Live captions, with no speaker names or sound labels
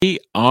We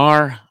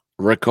are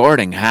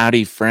recording.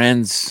 Howdy,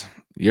 friends.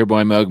 Your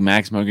boy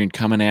Max Morgan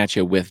coming at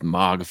you with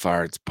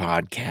MOGFARTS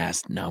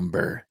podcast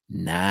number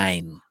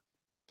 9.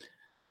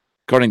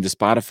 According to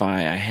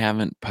Spotify, I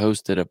haven't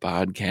posted a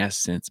podcast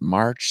since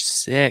March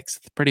 6th,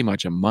 pretty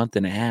much a month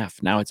and a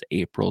half. Now it's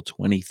April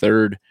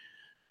 23rd,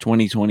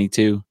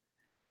 2022.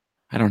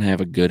 I don't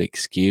have a good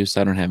excuse.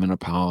 I don't have an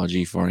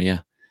apology for you.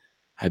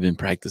 I've been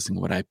practicing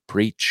what I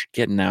preach,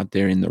 getting out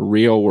there in the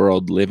real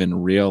world,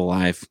 living real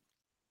life,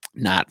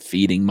 not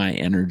feeding my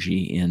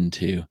energy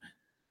into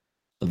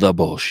the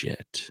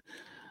bullshit.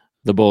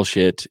 The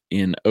bullshit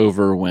in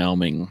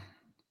overwhelming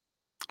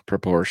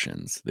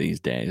proportions these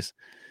days.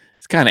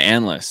 It's kind of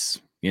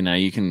endless.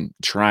 You can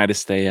try to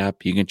stay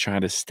up, you can try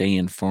to stay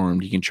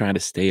informed, you can try to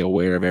stay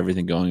aware of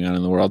everything going on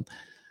in the world.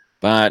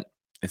 But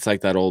it's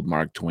like that old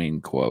Mark Twain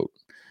quote.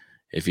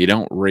 If you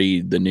don't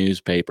read the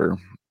newspaper,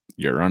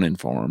 you're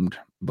uninformed.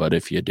 But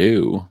if you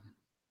do,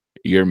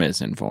 you're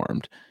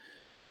misinformed.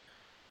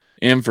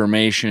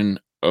 Information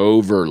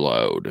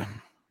overload.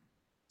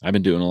 I've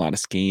been doing a lot of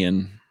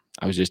skiing.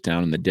 I was just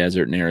down in the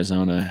desert in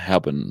Arizona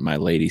helping my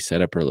lady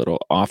set up her little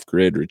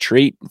off-grid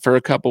retreat for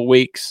a couple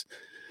weeks.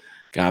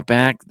 Got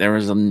back, there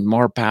was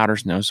more powder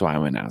snow, so I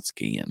went out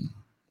skiing.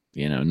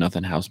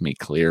 Nothing helps me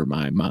clear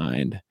my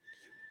mind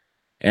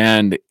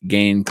and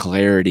gain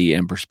clarity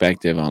and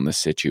perspective on the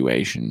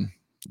situation.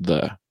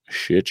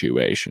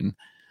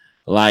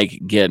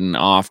 Like getting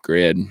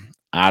off-grid,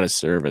 out of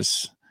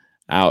service,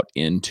 out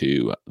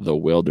into the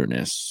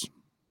wilderness.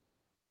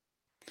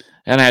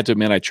 And I had to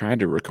admit, I tried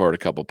to record a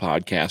couple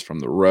podcasts from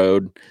the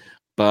road,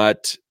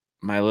 but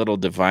my little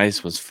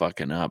device was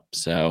fucking up.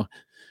 So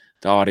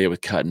the audio was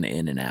cutting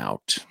in and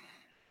out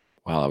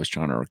while I was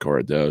trying to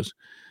record those.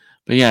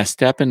 But yeah,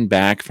 stepping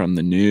back from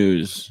the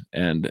news,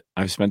 and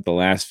I've spent the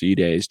last few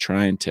days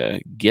trying to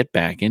get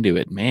back into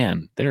it.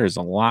 Man, there's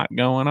a lot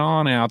going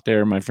on out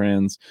there, my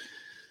friends.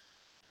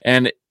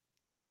 And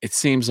it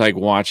seems like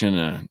watching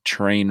a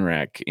train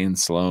wreck in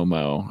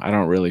slow-mo. I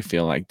don't really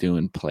feel like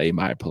doing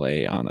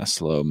play-by-play on a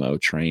slow-mo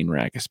train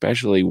wreck,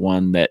 especially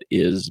one that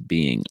is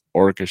being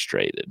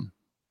orchestrated,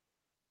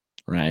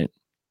 right?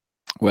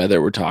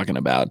 Whether we're talking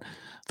about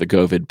the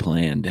COVID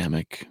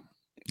pandemic,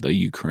 the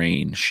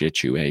Ukraine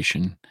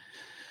situation,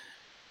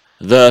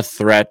 the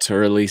threat,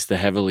 or at least the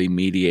heavily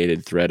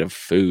mediated threat of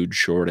food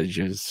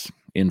shortages,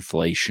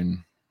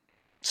 inflation,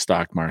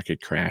 stock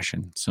market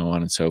crashing, so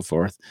on and so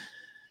forth.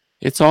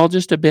 It's all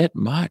just a bit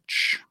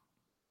much.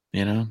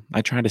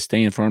 I try to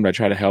stay informed. I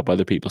try to help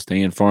other people stay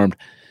informed.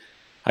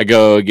 I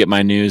go get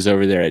my news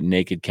over there at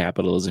Naked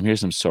Capitalism. Here's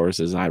some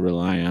sources I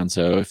rely on.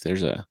 So if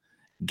there's a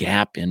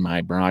gap in my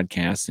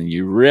broadcast and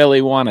you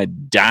really want to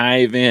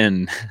dive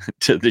in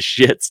to the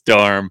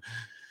shitstorm,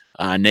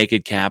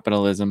 Naked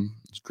Capitalism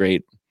is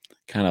great,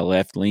 kind of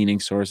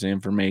left-leaning source of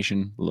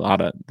information. A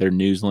lot of their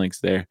news links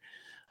there.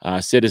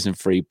 Citizen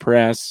Free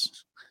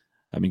Press.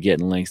 I've been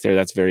getting links there.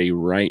 That's very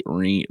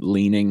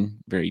right-leaning,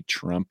 very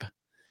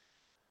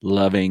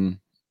Trump-loving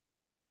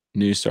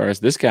news source.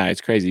 This guy, it's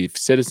crazy.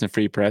 Citizen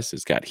Free Press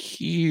has got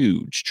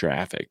huge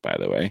traffic, by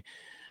the way.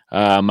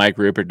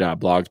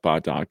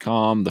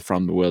 MikeRupert.blogspot.com, the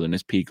From the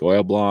Wilderness Peak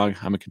Oil blog.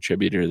 I'm a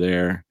contributor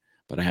there,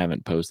 but I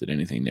haven't posted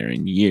anything there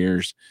in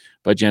years.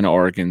 But Jenna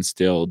Orkin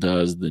still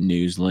does the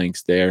news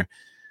links there.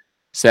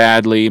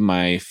 Sadly,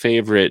 my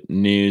favorite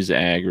news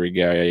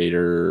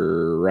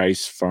aggregator,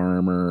 Rice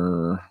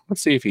Farmer,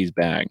 let's see if he's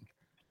back.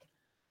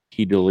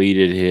 He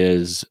deleted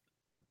his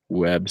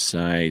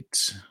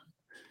website.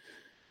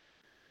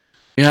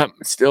 Yep,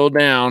 still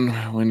down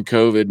when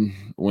COVID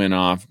went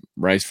off.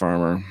 Rice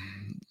Farmer,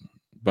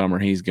 bummer,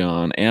 he's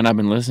gone. And I've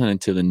been listening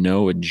to the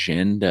No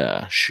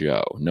Agenda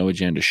show,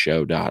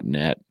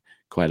 noagendashow.net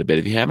quite a bit.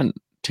 If you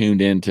haven't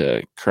tuned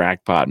into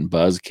Crackpot and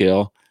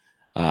Buzzkill,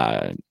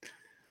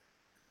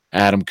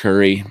 Adam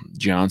Curry,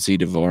 John C.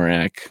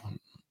 Dvorak.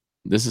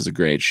 This is a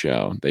great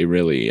show. They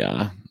really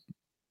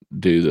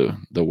do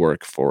the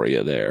work for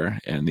you there.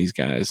 And these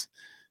guys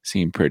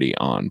seem pretty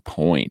on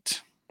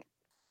point.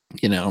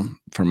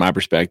 From my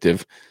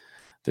perspective,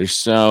 there's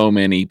so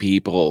many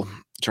people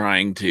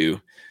trying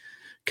to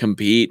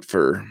compete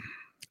for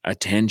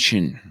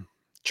attention,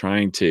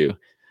 trying to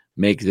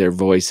make their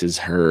voices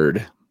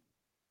heard.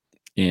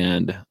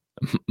 And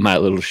my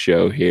little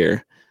show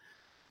here,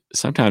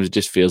 sometimes it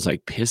just feels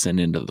like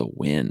pissing into the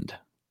wind.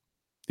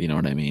 You know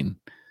what I mean?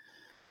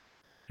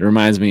 It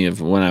reminds me of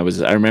when I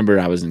remember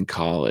I was in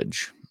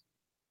college,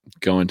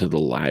 going to the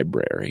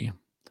library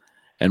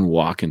and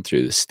walking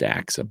through the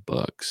stacks of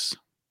books,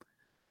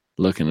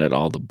 looking at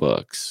all the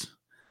books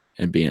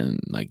and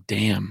being like,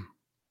 damn,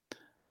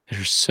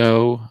 there's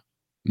so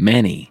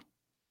many.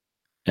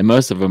 And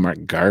most of them are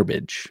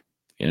garbage.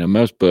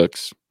 Most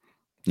books,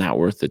 not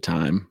worth the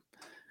time,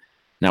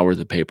 not worth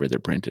the paper they're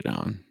printed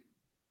on.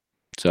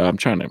 So I'm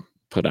trying to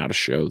put out a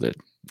show that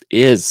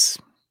is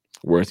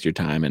worth your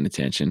time and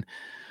attention.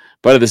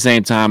 But at the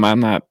same time, I'm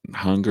not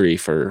hungry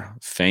for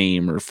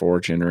fame or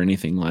fortune or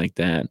anything like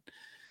that.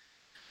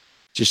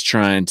 Just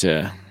trying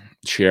to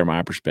share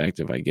my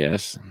perspective, I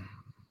guess.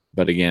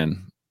 But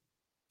again,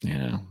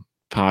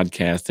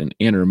 podcasting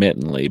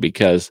intermittently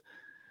because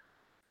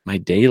my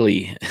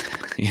daily,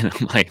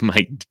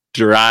 my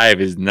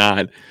drive is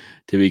not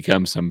to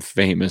become some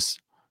famous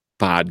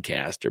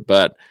podcaster,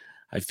 but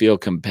I feel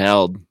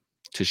compelled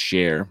to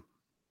share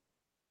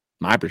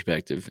my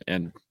perspective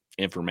and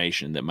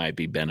information that might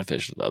be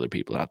beneficial to other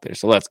people out there.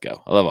 So let's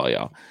go. I love all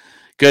y'all.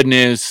 Good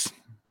news.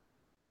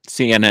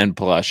 CNN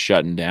Plus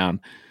shutting down.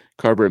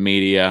 Corporate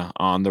media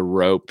on the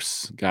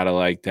ropes. Gotta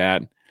like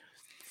that.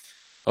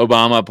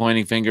 Obama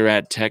pointing finger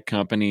at tech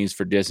companies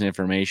for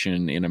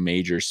disinformation in a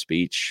major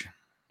speech.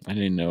 I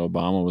didn't know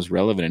Obama was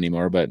relevant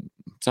anymore, but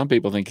some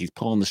people think he's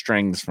pulling the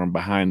strings from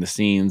behind the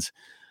scenes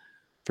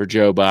for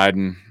Joe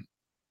Biden.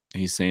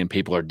 He's saying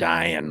people are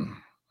dying.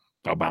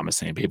 Obama's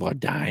saying people are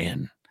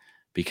dying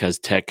because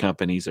tech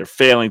companies are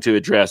failing to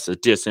address the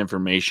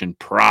disinformation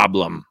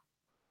problem.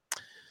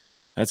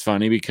 That's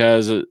funny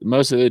because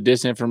most of the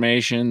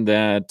disinformation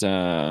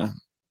that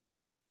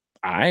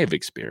I have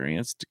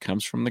experienced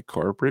comes from the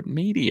corporate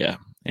media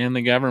and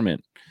the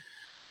government.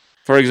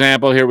 For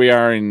example, here we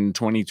are in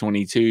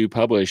 2022,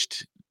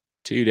 published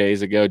 2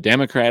 days ago.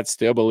 Democrats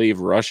still believe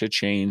Russia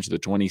changed the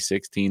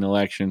 2016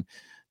 election,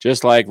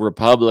 just like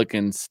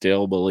Republicans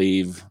still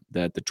believe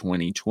that the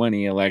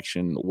 2020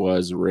 election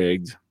was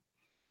rigged.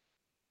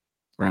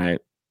 Right?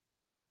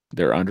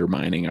 They're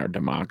undermining our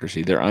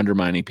democracy. They're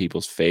undermining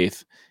people's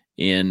faith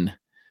in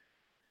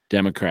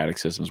democratic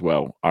systems.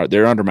 Well,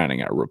 they're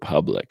undermining our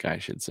republic, I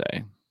should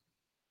say,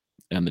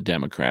 and the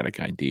democratic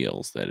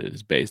ideals that it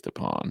is based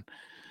upon.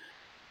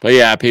 But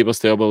yeah, people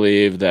still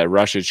believe that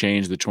Russia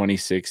changed the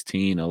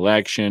 2016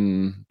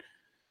 election.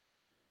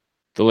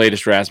 The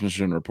latest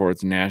Rasmussen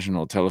Reports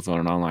National Telephone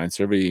and Online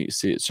Survey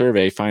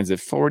finds that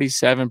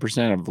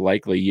 47% of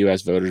likely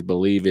U.S. voters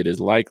believe it is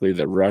likely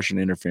that Russian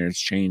interference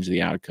changed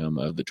the outcome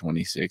of the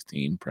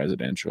 2016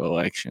 presidential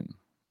election.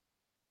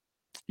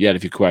 Yet,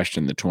 if you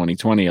question the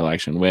 2020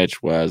 election,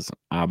 which was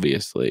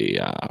obviously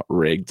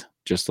rigged,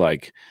 just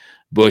like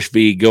Bush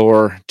v.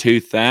 Gore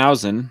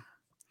 2000,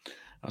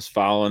 I was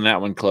following that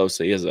one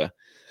closely as a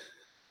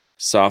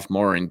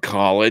sophomore in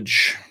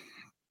college,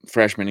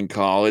 freshman in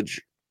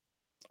college.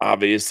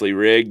 Obviously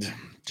rigged,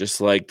 just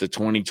like the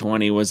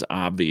 2020 was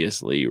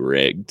obviously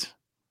rigged.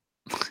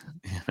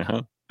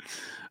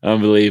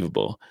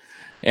 Unbelievable.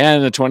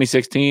 And the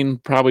 2016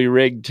 probably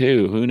rigged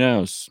too. Who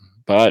knows?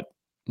 But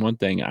one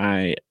thing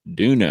I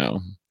do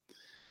know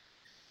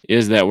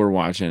is that we're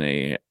watching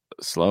a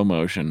slow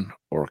motion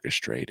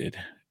orchestrated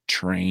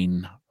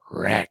train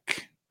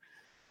wreck.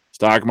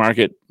 Stock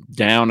market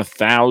down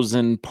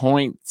 1,000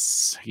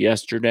 points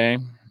yesterday,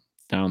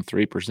 down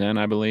 3%,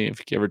 I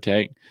believe, give or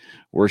take.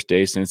 Worst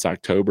day since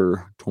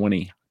October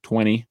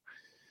 2020.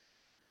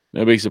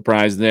 No big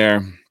surprise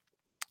there.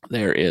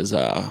 There is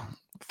a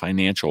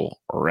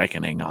financial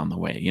reckoning on the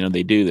way.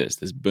 They do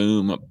this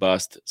boom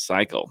bust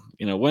cycle.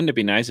 Wouldn't it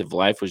be nice if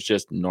life was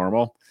just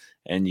normal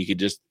and you could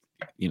just,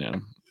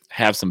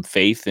 have some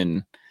faith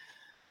in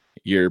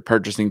your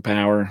purchasing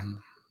power?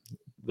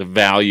 The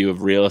value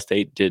of real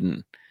estate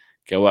didn't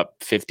go up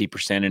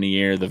 50% in a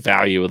year. The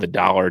value of the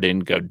dollar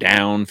didn't go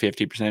down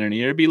 50% in a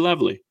year. It'd be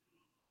lovely.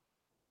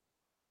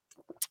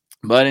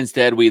 But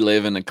instead, we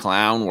live in a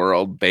clown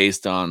world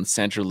based on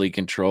centrally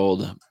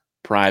controlled,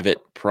 private,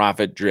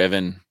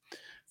 profit-driven,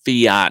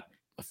 fiat,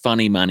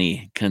 funny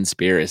money,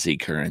 conspiracy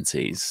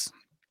currencies.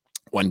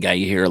 One guy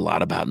you hear a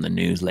lot about in the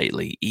news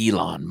lately,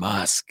 Elon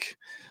Musk.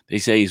 They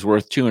say he's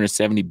worth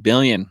 $270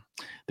 billion.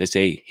 They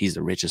say he's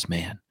the richest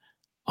man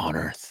on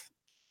Earth.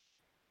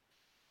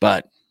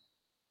 But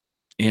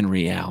in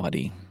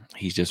reality,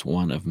 he's just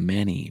one of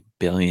many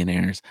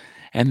billionaires.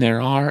 And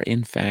there are,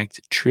 in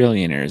fact,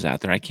 trillionaires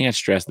out there. I can't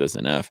stress this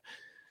enough.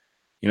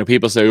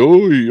 People say,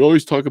 oh, you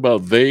always talk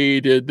about they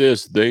did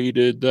this, they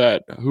did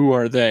that. Who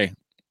are they?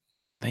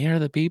 They are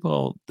the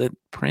people that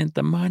print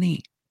the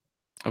money.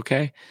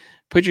 Okay?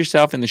 Put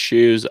yourself in the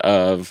shoes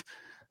of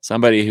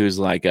somebody who's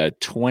like a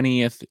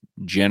 20th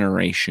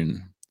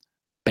generation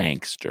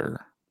bankster.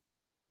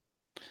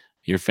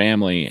 Your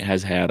family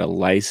has had a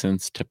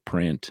license to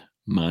print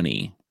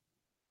money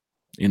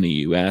in the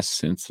U.S.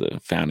 since the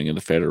founding of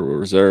the Federal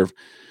Reserve.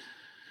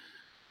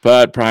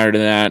 But prior to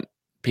that,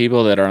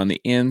 people that are on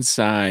the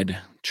inside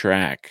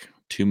track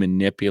to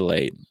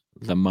manipulate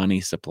the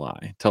money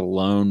supply, to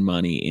loan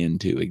money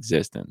into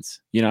existence.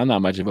 I'm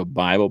not much of a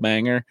Bible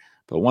banger,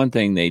 but one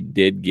thing they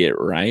did get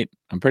right,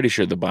 I'm pretty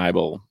sure the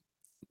Bible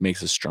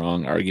makes a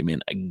strong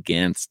argument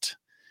against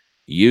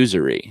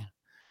usury,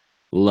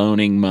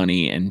 loaning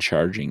money and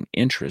charging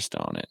interest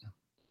on it.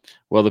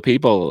 Well, the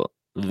people,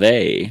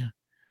 they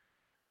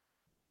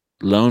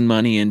loan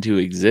money into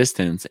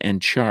existence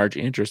and charge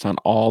interest on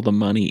all the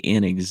money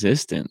in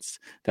existence.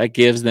 That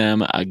gives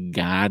them a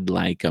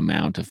godlike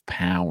amount of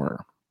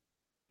power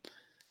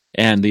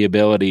and the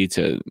ability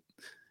to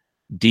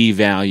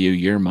devalue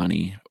your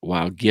money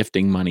while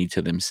gifting money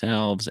to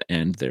themselves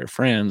and their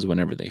friends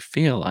whenever they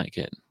feel like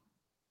it,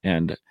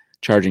 and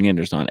charging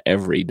interest on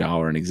every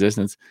dollar in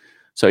existence.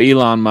 So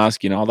Elon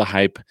Musk, all the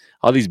hype,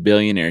 all these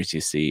billionaires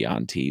you see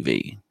on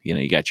TV,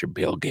 you got your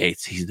Bill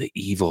Gates. He's the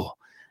evil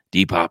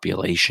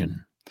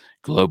depopulation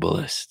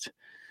globalist.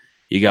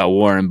 You got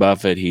Warren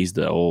Buffett. He's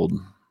the old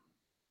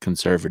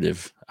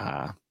conservative.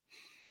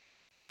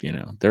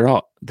 They're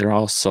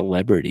all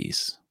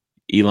celebrities.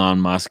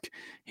 Elon Musk,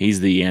 he's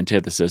the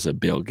antithesis of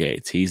Bill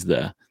Gates. He's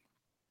the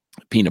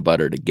peanut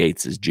butter to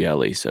Gates's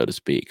jelly, so to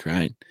speak,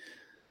 right?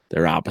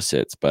 They're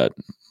opposites, but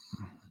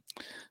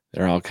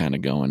they're all kind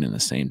of going in the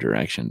same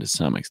direction to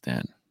some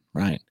extent,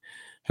 right?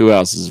 Who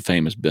else is a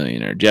famous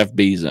billionaire? Jeff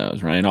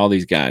Bezos, right? All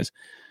these guys.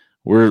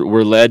 We're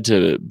led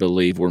to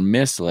believe, we're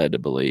misled to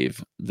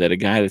believe that a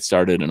guy that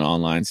started an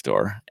online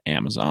store,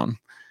 Amazon,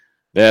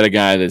 that a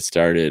guy that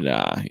started,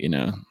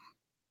 PayPal,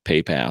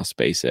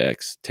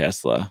 SpaceX,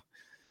 Tesla,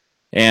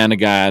 and a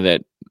guy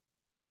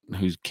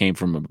who came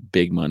from a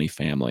big money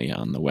family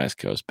on the West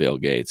Coast, Bill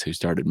Gates, who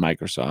started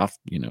Microsoft,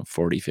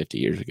 40, 50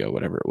 years ago,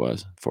 whatever it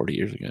was, 40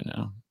 years ago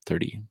now,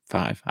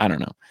 35, I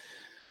don't know.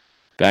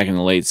 Back in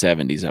the late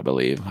 70s, I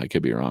believe. I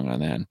could be wrong on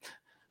that.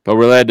 But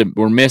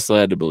we're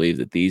misled to believe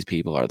that these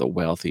people are the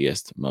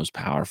wealthiest, most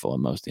powerful,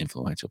 and most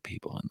influential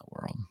people in the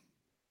world.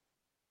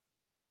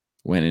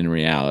 When in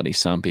reality,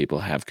 some people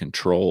have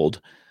controlled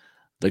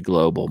the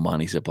global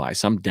money supply.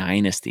 Some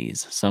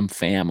dynasties, some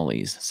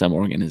families, some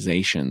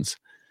organizations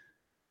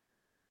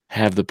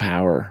have the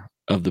power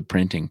of the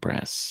printing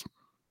press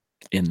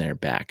in their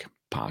back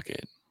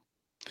pocket.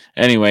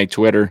 Anyway,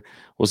 Twitter,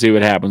 we'll see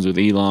what happens with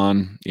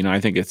Elon. I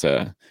think it's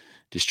a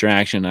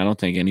distraction. I don't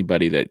think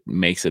anybody that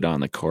makes it on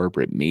the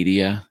corporate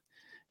media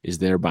is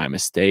there by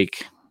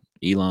mistake.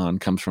 Elon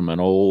comes from an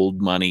old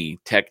money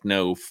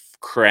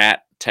technocrat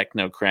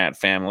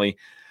family.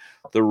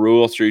 The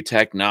rule through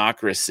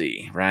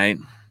technocracy, right?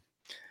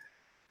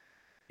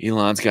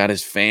 Elon's got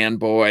his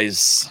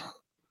fanboys.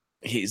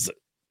 He's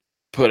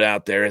put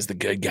out there as the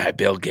good guy.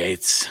 Bill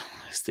Gates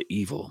is the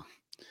evil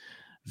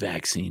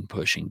vaccine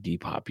pushing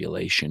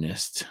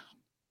depopulationist.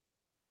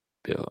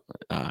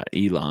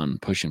 Elon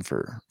pushing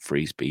for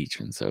free speech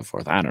and so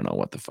forth. I don't know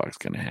what the fuck's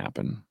going to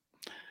happen.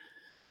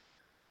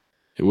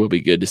 It will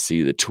be good to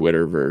see the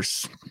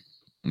Twitterverse.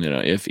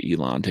 If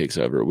Elon takes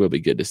over, it will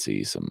be good to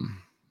see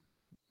some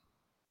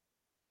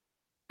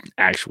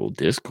actual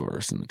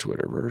discourse in the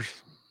Twitterverse.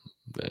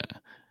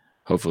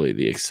 Hopefully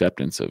the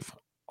acceptance of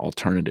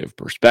alternative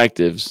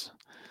perspectives.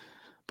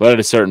 But at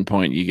a certain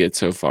point, you get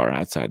so far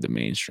outside the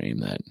mainstream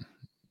that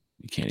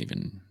you can't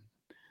even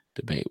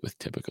debate with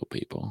typical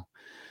people.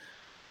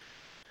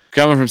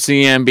 Coming from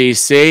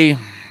CNBC,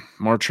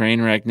 more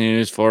train wreck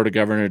news. Florida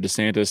Governor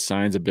DeSantis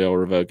signs a bill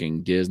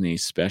revoking Disney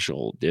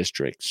special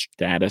district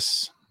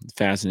status.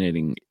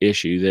 Fascinating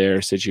issue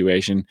there,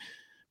 situation.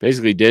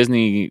 Basically,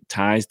 Disney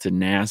ties to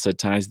NASA,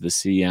 ties to the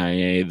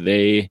CIA.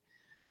 They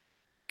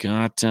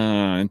got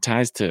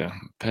ties to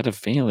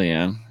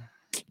pedophilia,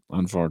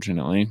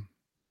 unfortunately.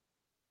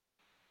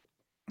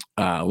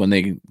 When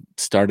they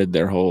started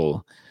their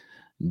whole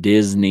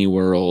Disney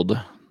World.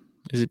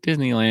 Is it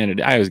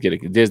Disneyland? I always get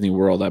it. Disney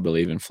World, I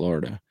believe, in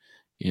Florida.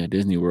 Yeah,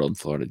 Disney World in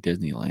Florida,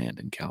 Disneyland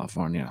in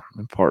California.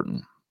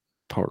 Important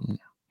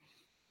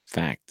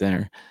fact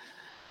there.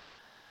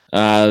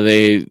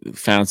 They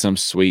found some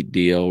sweet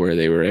deal where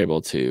they were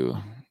able to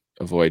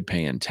avoid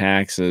paying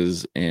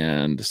taxes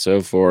and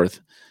so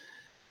forth.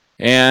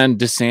 And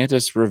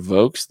DeSantis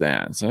revokes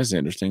that. So that's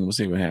interesting. We'll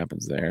see what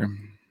happens there.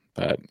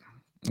 But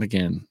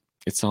again,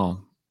 it's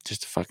all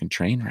just a fucking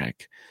train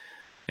wreck.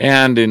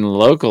 And in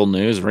local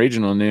news,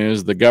 regional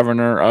news, the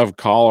governor of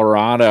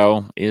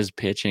Colorado is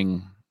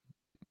pitching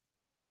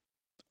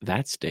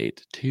that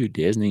state to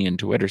Disney and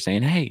Twitter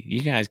saying, hey, you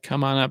guys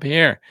come on up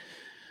here.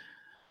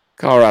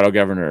 Colorado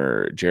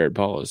Governor Jared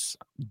Polis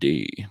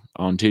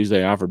on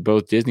Tuesday offered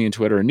both Disney and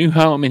Twitter a new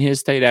home in his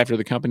state after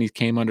the companies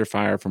came under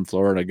fire from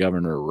Florida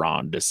Governor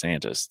Ron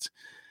DeSantis.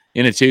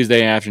 In a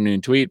Tuesday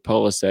afternoon tweet,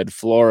 Polis said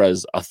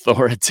Florida's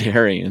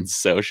authoritarian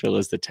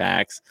socialist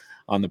attacks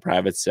on the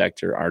private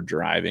sector are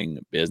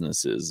driving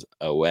businesses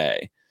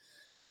away.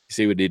 You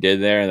see what he did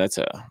there? That's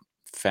a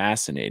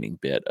fascinating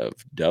bit of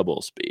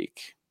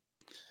doublespeak.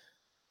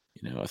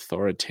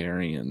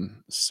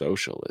 Authoritarian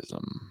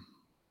socialism.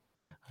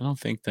 I don't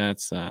think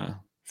that's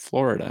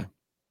Florida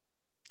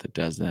that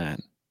does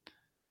that.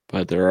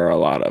 But there are a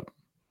lot of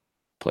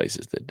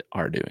places that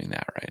are doing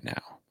that right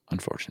now,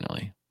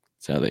 unfortunately.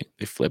 So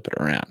they flip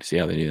it around. See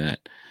how they do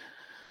that?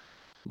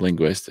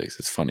 Linguistics,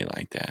 it's funny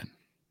like that.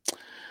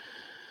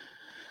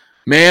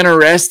 Man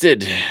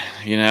arrested,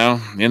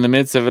 in the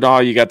midst of it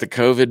all. You got the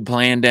COVID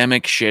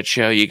pandemic shit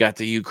show. You got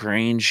the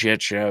Ukraine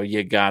shit show.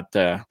 You got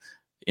the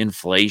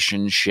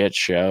inflation shit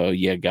show.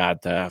 You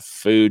got the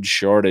food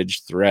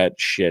shortage threat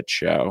shit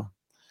show.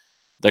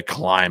 The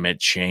climate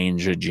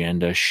change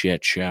agenda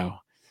shit show.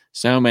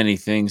 So many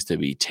things to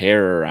be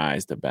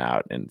terrorized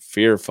about and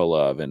fearful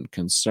of and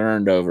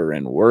concerned over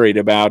and worried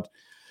about.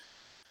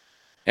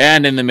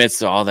 And in the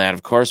midst of all that,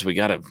 of course, we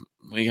gotta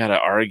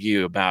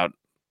argue about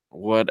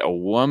what a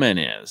woman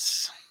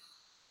is.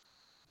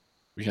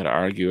 We got to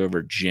argue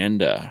over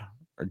gender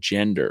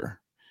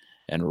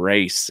and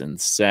race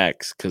and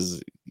sex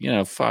because,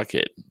 fuck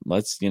it.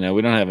 Let's, we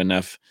don't have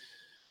enough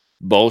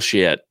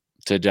bullshit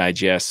to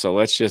digest. So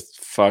let's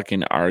just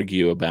fucking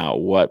argue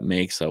about what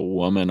makes a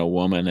woman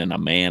and a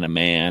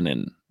man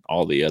and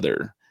all the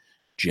other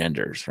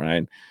genders,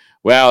 right?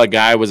 Well, a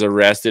guy was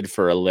arrested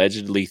for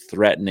allegedly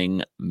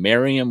threatening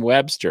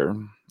Merriam-Webster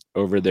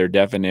over their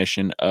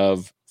definition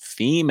of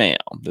female.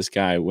 This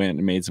guy went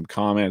and made some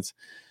comments.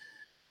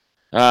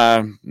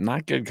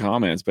 Not good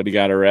comments, but he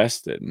got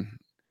arrested.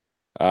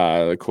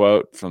 The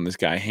quote from this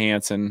guy,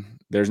 Hansen: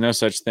 "There's no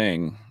such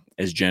thing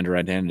as gender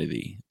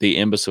identity. The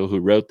imbecile who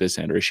wrote this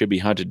entry should be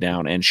hunted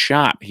down and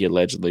shot," he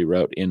allegedly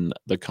wrote in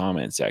the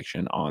comment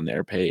section on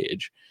their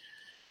page.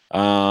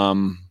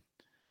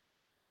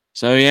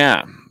 So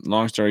yeah,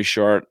 long story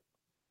short,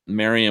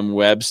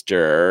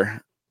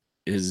 Merriam-Webster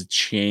has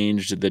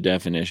changed the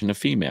definition of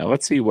female.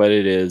 Let's see what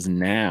it is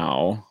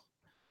now.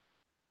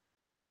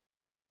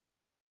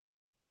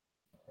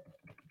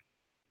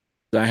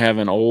 I have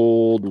an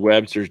old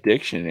Webster's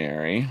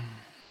dictionary.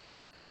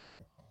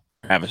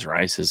 Travis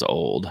Rice's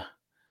old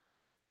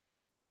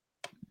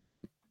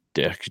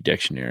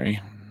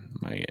dictionary.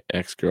 My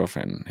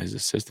ex-girlfriend, his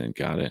assistant,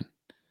 got it.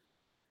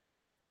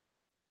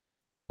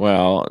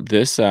 Well,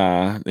 this,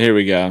 here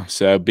we go.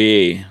 So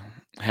B,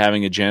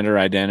 having a gender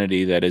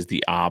identity that is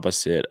the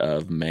opposite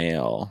of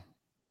male.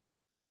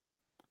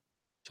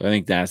 So I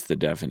think that's the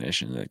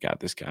definition that got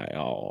this guy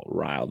all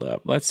riled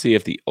up. Let's see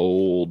if the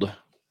old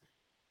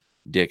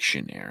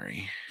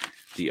dictionary,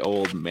 the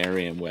old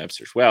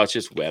Merriam-Webster's. Well, it's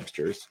just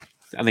Webster's.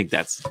 I think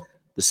that's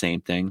the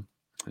same thing.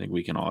 I think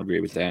we can all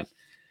agree with that.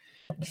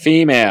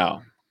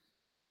 Female,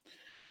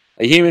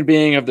 a human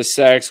being of the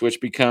sex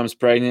which becomes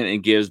pregnant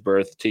and gives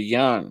birth to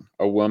young,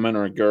 a woman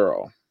or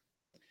girl.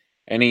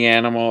 Any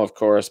animal of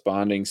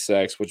corresponding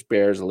sex which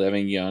bears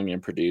living young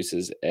and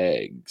produces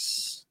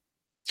eggs.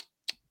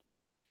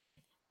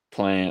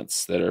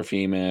 Plants that are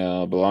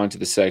female belong to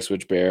the sex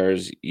which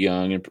bears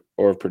young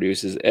or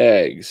produces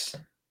eggs.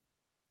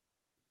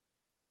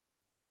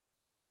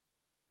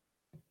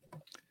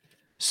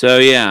 So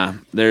yeah,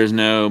 there's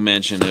no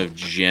mention of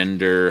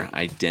gender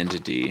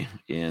identity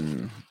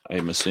in,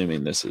 I'm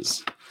assuming this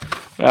is,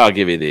 well, I'll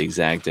give you the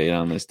exact date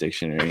on this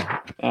dictionary.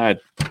 It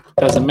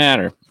doesn't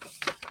matter.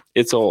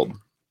 It's old.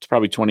 It's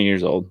probably 20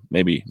 years old,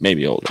 maybe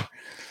older.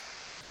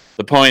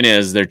 The point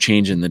is they're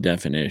changing the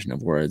definition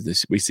of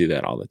words. We see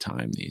that all the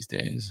time these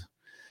days.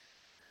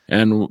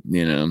 And,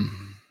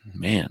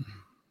 man.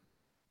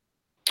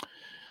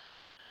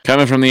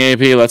 Coming from the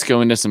AP, let's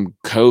go into some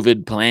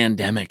COVID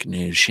pandemic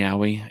news, shall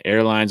we?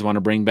 Airlines want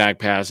to bring back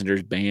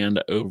passengers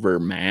banned over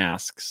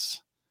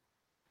masks.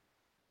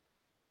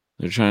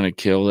 They're trying to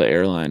kill the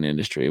airline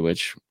industry,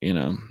 which,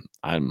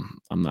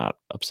 I'm not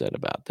upset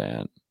about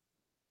that.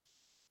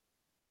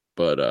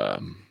 But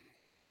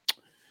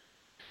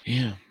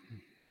yeah,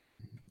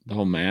 the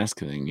whole mask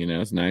thing,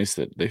 it's nice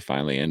that they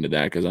finally ended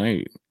that, because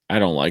I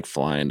don't like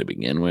flying to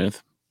begin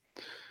with.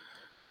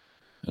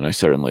 And I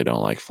certainly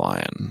don't like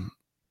flying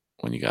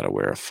when you got to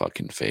wear a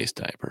fucking face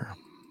diaper.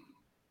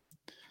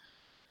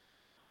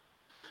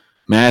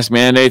 Mask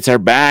mandates are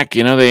back.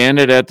 They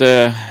ended at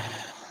the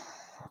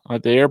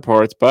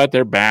airports, but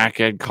they're back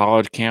at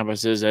college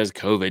campuses as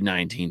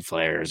COVID-19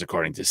 flares,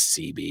 according to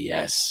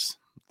CBS,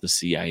 the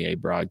CIA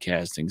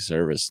broadcasting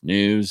service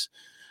news,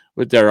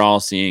 with their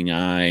all-seeing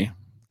eye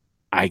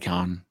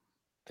icon,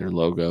 their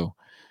logo.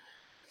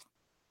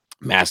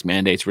 Mask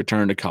mandates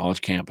return to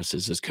college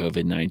campuses as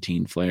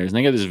COVID-19 flares. And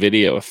I got this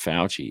video of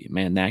Fauci.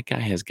 Man, that guy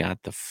has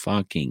got the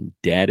fucking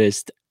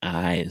deadest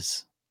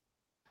eyes.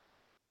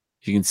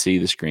 You can see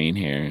the screen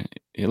here.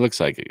 It looks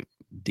like a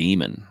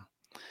demon.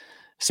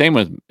 Same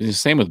with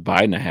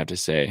Biden, I have to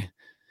say.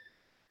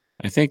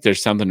 I think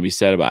there's something to be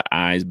said about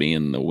eyes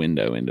being the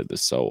window into the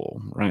soul,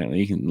 right?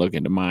 You can look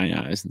into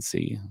my eyes and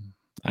see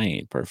I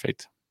ain't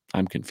perfect.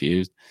 I'm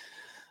confused.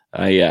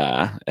 I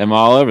am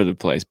all over the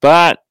place,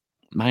 but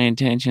my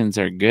intentions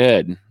are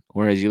good.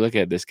 Whereas you look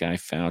at this guy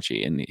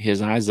Fauci, and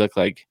his eyes look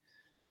like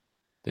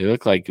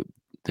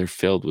they're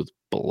filled with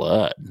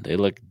blood. They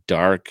look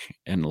dark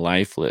and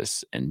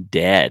lifeless and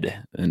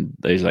dead, and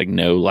there's like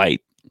no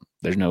light.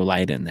 There's no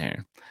light in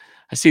there.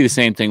 I see the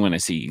same thing when I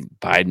see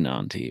Biden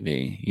on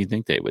TV. You'd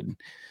think they would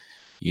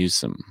use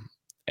some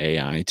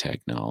AI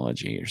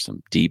technology or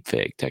some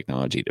deepfake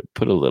technology to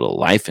put a little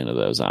life into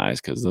those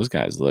eyes, because those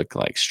guys look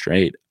like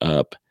straight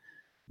up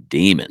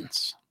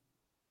demons.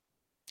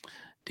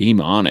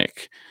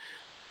 Demonic.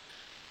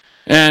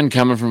 And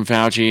coming from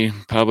Fauci,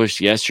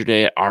 published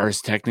yesterday at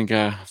Ars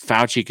Technica,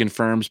 Fauci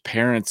confirms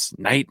parents'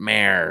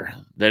 nightmare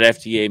that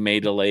FDA may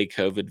delay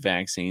COVID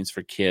vaccines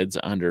for kids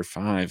under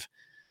 5.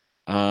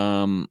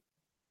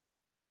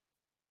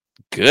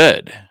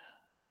 Good.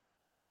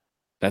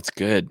 That's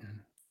good.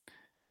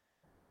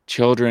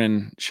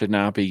 Children should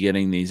not be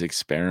getting these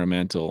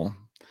experimental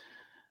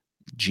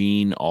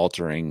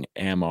gene-altering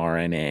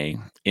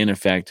mRNA,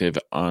 ineffective,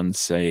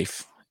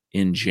 unsafe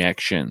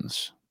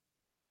injections.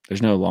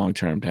 There's no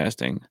long-term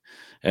testing.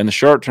 And the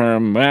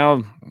short-term,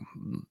 well,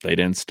 they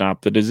didn't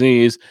stop the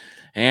disease,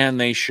 and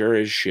they sure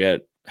as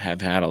shit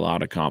have had a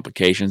lot of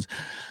complications,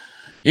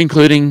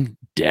 including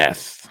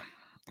death.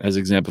 as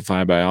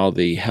exemplified by all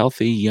the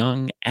healthy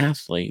young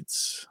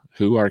athletes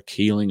who are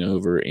keeling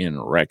over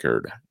in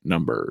record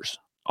numbers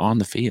on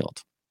the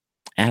field,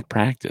 at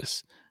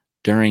practice,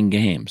 during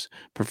games,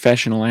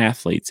 professional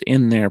athletes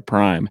in their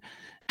prime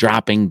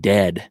dropping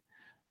dead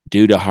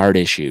due to heart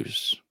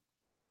issues,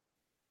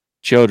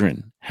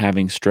 children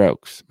having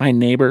strokes. My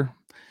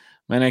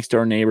next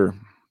door neighbor,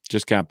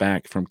 just got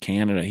back from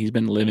Canada. He's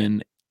been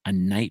living a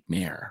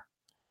nightmare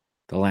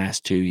the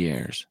last 2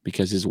 years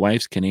because his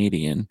wife's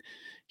Canadian.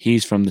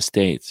 He's from the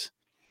States.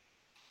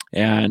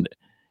 And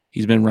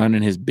he's been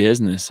running his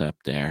business up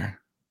there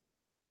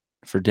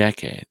for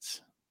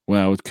decades.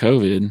 Well, with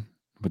COVID,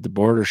 with the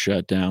border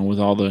shut down, with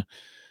all the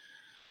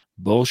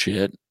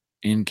bullshit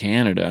in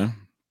Canada,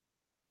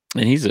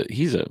 and he's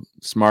a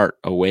smart,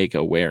 awake,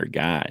 aware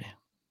guy.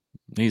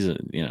 He's a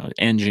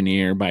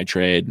engineer by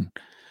trade,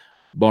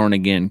 born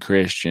again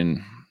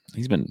Christian.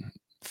 He's been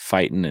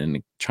fighting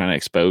and trying to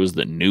expose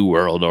the New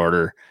World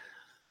Order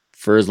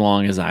for as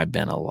long as I've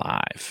been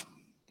alive,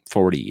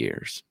 40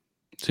 years,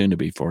 soon to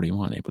be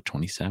 41, April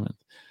 27th.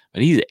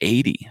 But he's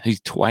 80.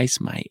 He's twice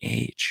my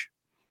age.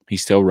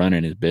 He's still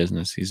running his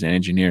business. He's an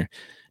engineer,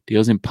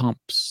 deals in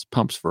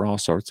pumps for all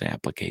sorts of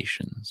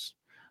applications,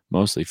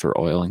 mostly for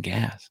oil and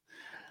gas.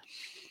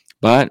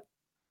 But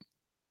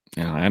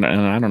I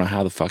don't know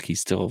how the fuck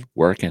he's still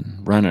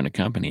working, running a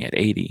company at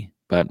 80.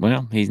 But,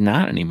 well, he's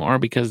not anymore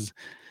because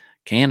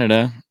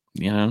Canada,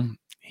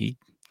 he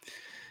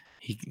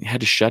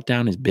had to shut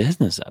down his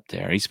business up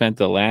there. He spent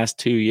the last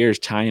 2 years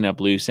tying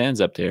up loose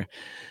ends up there.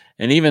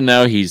 And even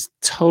though he's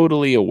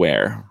totally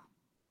aware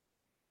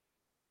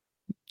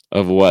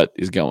of what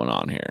is going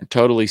on here,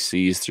 totally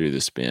sees through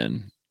the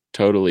spin,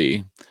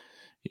 totally,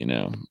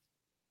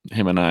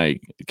 him and I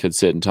could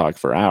sit and talk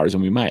for hours,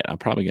 and we might. I'm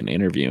probably going to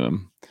interview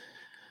him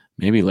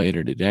maybe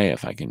later today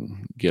if I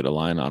can get a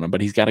line on him.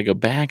 But he's got to go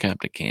back up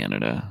to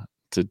Canada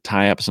to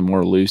tie up some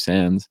more loose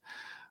ends,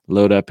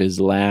 load up his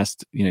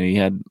last, he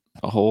had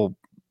a whole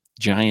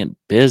giant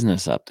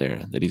business up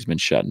there that he's been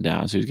shutting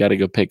down. So he's got to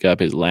go pick up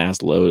his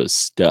last load of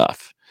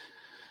stuff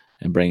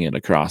and bring it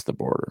across the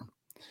border.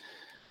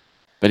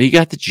 But he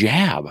got the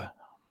jab.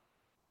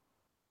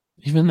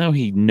 Even though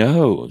he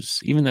knows,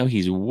 even though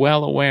he's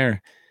well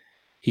aware,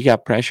 he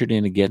got pressured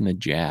into getting the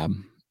jab.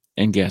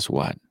 And guess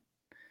what?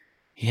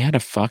 He had a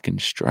fucking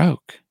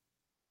stroke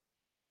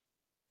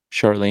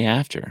shortly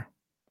after.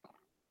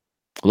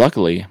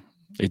 Luckily,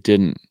 it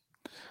didn't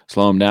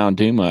slow him down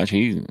too much.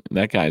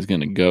 That guy's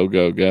going to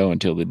go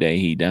until the day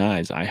he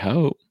dies, I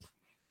hope.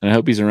 And I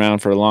hope he's around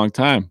for a long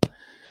time.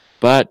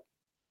 But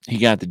he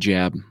got the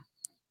jab.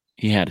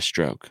 He had a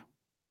stroke.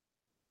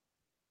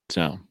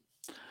 So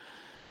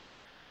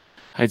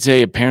I'd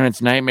say a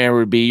parent's nightmare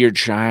would be your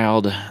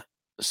child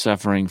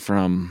suffering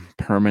from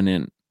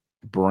permanent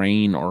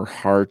brain or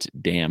heart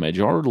damage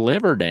or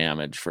liver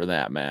damage for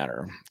that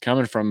matter.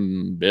 Coming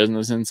from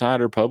Business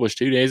Insider, published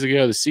 2 days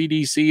ago, the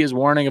CDC is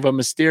warning of a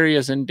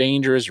mysterious and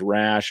dangerous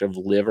rash of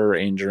liver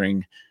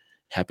injuring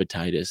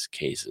hepatitis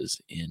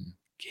cases in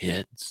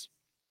kids.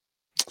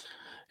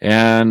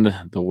 And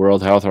the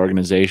World Health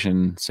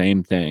Organization,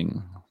 same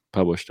thing,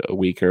 published a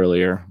week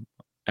earlier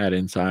at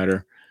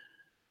Insider.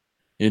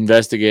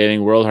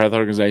 World Health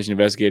Organization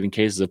investigating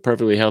cases of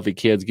perfectly healthy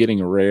kids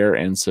getting rare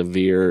and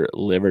severe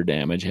liver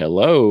damage.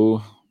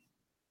 Hello.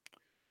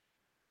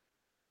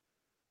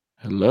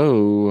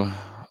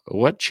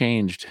 What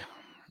changed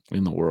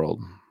in the world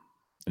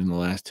in the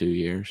last 2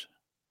 years?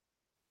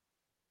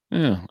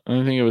 Yeah,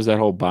 I think it was that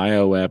whole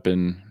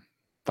bioweapon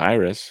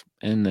virus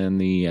and then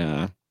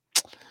the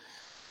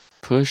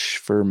push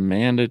for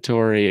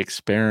mandatory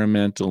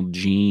experimental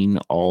gene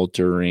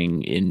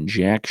altering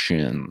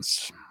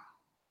injections.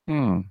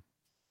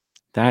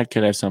 That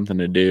could have something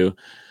to do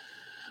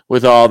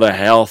with all the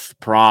health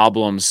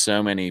problems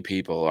so many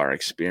people are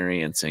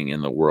experiencing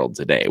in the world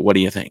today. What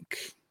do you think?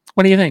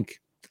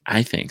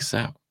 I think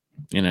so.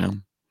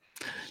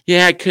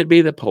 Yeah, it could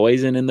be the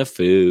poison in the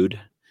food.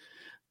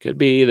 Could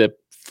be the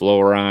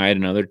fluoride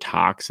and other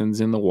toxins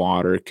in the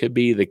water. It could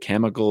be the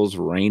chemicals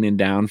raining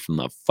down from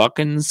the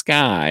fucking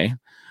sky.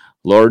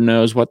 Lord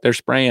knows what they're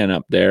spraying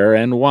up there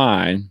and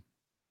why.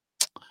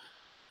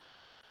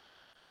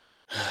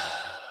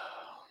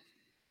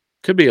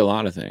 Could be a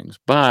lot of things,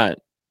 but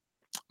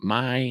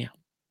my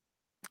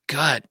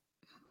gut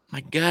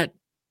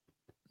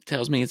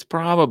tells me it's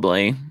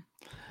probably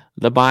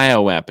the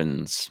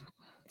bioweapons.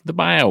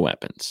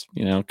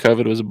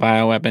 COVID was a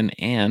bioweapon,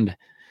 and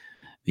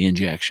the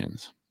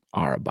injections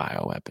are a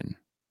bioweapon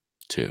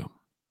too.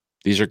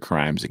 These are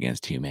crimes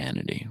against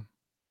humanity.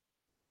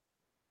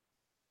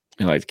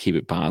 I like to keep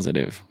it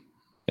positive.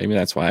 Maybe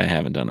that's why I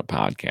haven't done a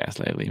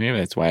podcast lately. Maybe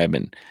that's why I've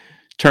been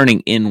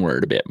turning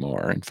inward a bit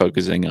more and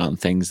focusing on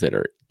things that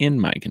are in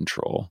my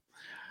control.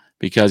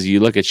 Because you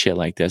look at shit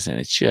like this and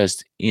it's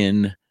just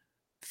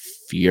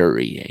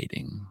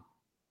infuriating.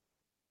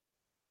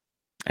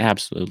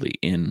 Absolutely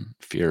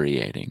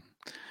infuriating.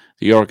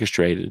 The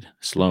orchestrated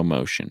slow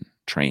motion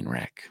train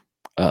wreck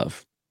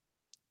of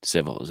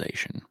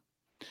civilization.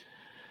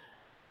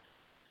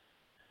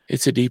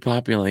 It's a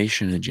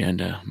depopulation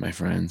agenda, my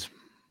friends.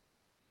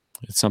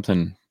 It's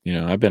something,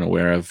 I've been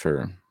aware of for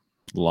a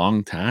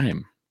long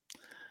time.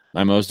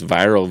 My most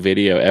viral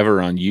video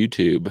ever on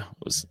YouTube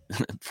was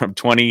from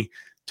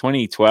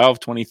 2012,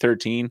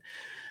 2013,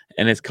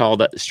 and it's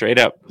called straight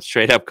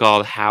up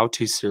called How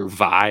to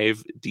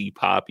Survive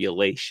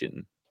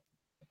Depopulation.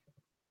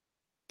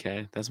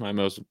 Okay, that's my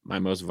most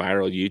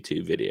viral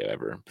YouTube video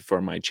ever.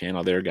 Before my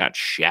channel there got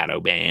shadow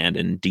banned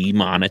and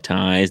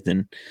demonetized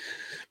and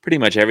pretty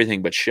much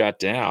everything but shut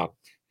down.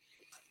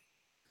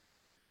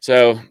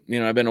 So,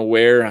 I've been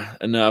aware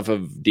enough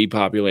of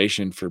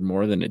depopulation for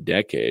more than a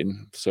decade.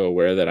 So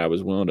aware that I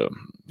was willing to,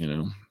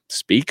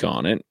 speak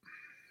on it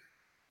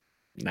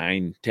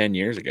 9, 10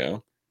 years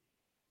ago.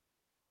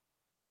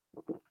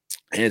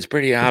 And it's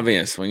pretty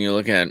obvious when you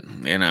look at,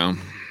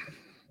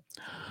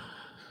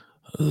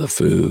 the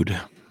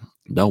food,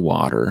 the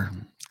water,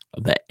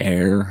 the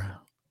air,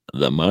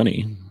 the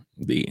money,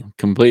 the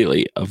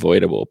completely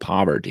avoidable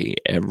poverty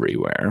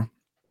everywhere.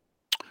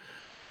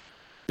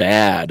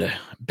 Bad,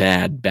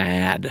 bad,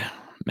 bad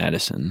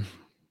medicine.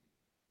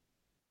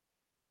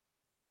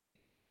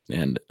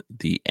 And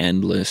the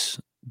endless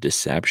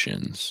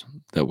deceptions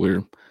that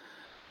we're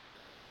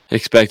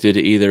expected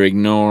to either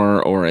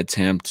ignore or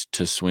attempt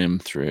to swim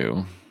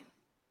through,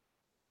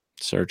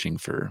 searching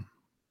for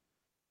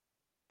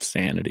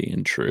sanity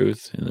and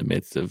truth in the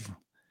midst of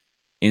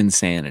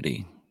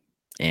insanity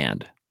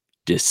and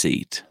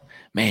deceit.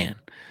 Man,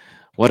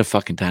 what a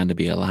fucking time to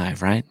be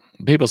alive, right?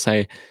 People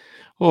say,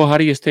 "Oh, how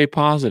do you stay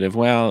positive?"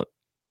 Well,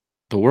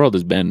 the world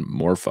has been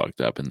more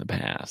fucked up in the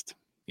past.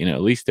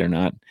 At least they're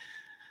not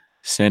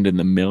sending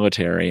the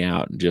military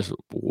out and just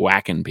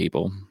whacking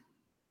people.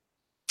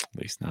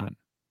 At least not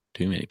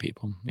too many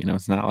people.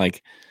 It's not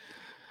like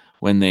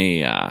when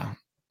they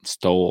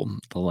stole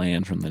the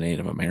land from the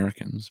Native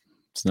Americans.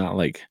 It's not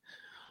like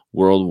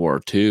World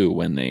War II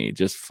when they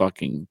just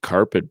fucking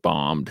carpet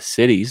bombed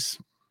cities.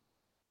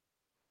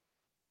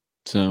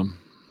 So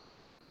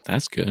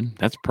that's good.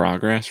 That's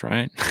progress,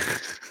 right?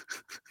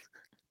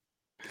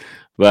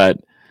 But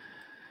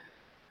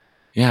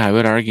yeah, I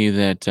would argue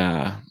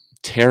that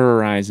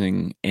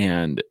terrorizing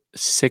and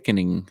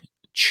sickening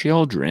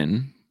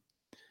children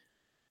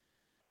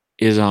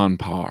is on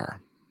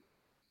par.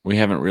 We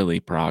haven't really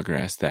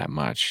progressed that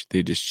much.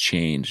 They just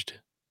changed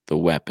the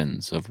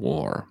weapons of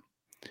war.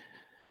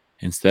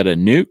 Instead of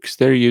nukes,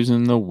 they're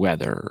using the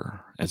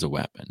weather as a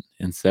weapon.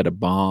 Instead of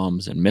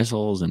bombs and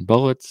missiles and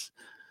bullets,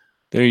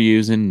 they're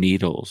using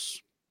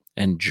needles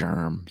and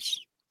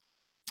germs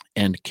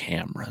and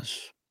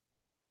cameras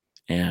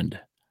and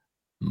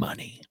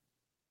money.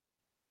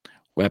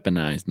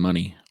 Weaponized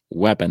money,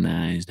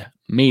 weaponized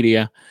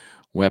media,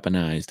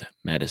 weaponized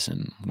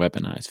medicine,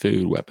 weaponized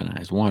food,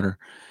 weaponized water,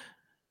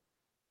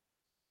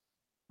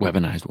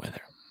 weaponized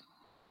weather.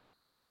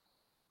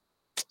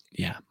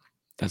 Yeah,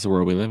 that's the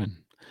world we live in.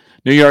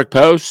 New York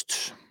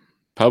Post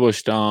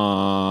published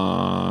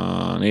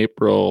on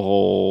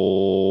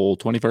April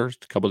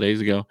 21st, a couple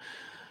days ago.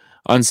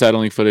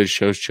 Unsettling footage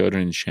shows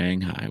children in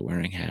Shanghai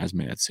wearing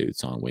hazmat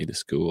suits on way to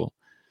school.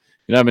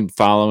 I've been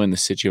following the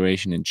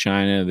situation in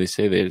China. They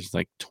say there's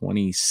like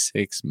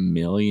 26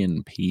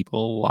 million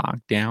people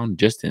locked down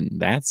just in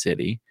that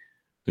city.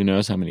 Who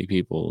knows how many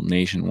people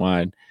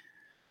nationwide.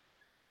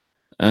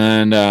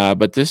 And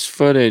but this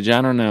footage,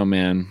 I don't know,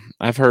 man.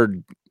 I've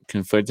heard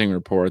conflicting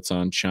reports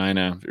on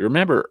China.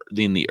 Remember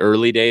in the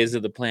early days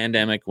of the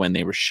pandemic when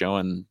they were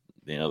showing,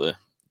 the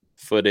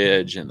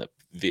footage and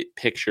the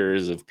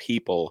pictures of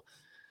people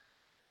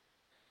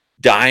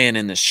dying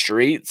in the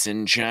streets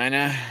in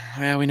China?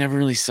 Well, we never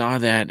really saw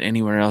that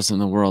anywhere else in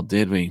the world,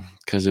 did we?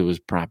 Because it was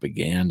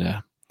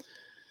propaganda.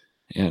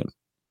 And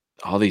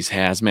all these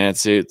hazmat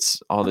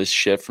suits, all this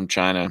shit from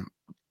China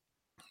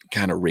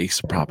kind of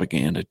reeks of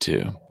propaganda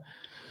too.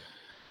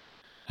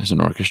 There's an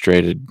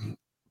orchestrated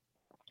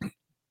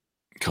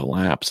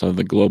collapse of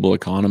the global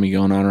economy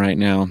going on right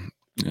now.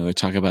 They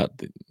talk about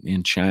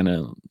in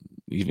China.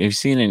 Have you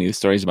seen any of the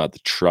stories about the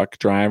truck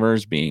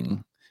drivers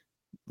being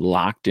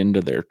locked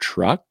into their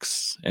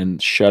trucks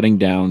and shutting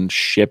down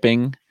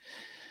shipping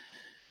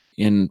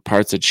in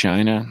parts of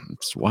China?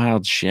 It's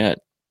wild shit.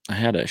 I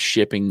had a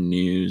shipping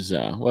news.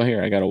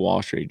 Here, I got a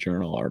Wall Street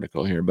Journal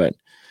article here, but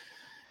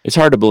it's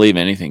hard to believe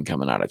anything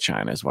coming out of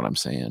China is what I'm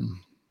saying.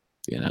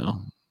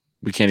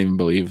 We can't even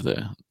believe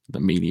the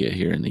media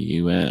here in the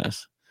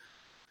U.S.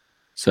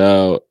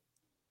 So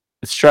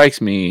it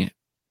strikes me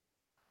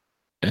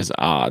as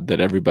odd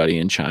that everybody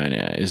in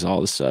China is all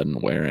of a sudden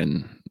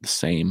wearing the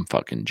same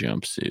fucking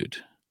jumpsuit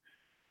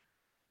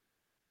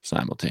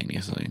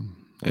simultaneously.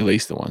 At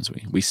least the ones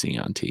we see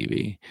on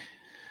TV.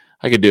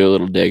 I could do a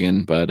little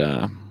digging,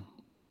 but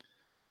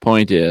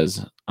point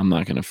is, I'm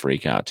not going to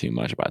freak out too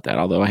much about that.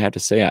 Although I have to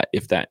say,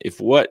 if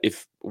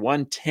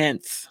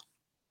 1/10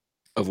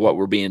 of what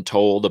we're being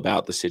told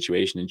about the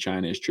situation in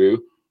China is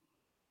true,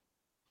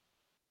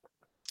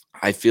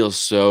 I feel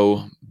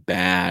so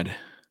bad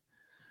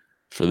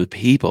for the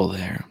people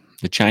there,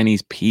 the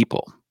Chinese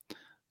people,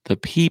 the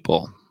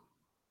people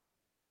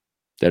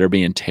that are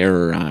being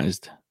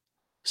terrorized,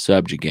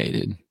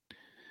 subjugated,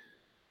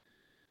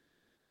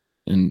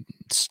 and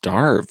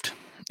starved,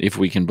 if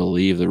we can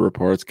believe the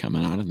reports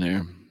coming out of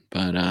there.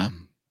 But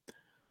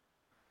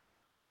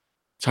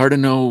it's hard to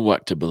know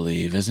what to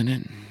believe, isn't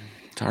it?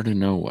 It's hard to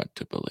know what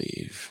to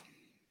believe.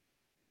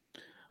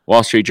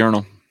 Wall Street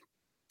Journal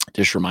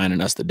just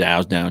reminding us the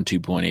Dow's down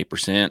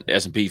 2.8%,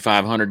 S&P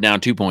 500 down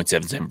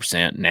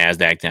 2.77%,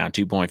 NASDAQ down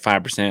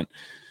 2.5%,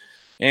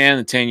 and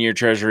the 10-year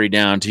Treasury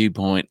down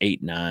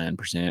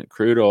 2.89%.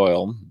 Crude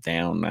oil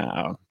down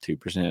now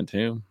 2%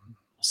 too.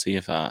 We'll see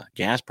if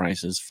gas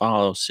prices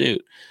follow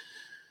suit.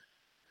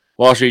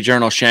 Wall Street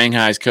Journal,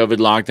 Shanghai's COVID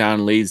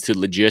lockdown leads to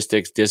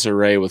logistics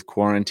disarray with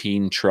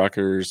quarantined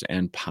truckers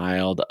and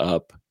piled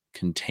up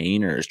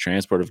containers.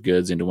 Transport of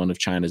goods into one of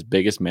China's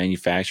biggest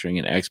manufacturing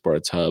and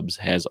exports hubs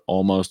has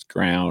almost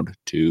ground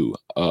to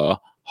a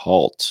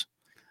halt.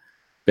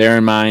 Bear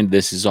in mind,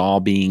 this is all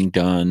being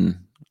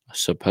done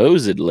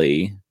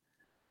supposedly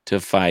to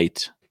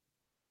fight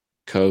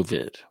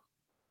COVID,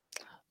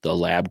 the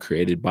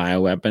lab-created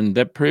bioweapon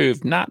that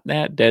proved not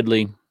that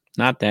deadly,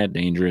 not that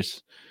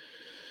dangerous.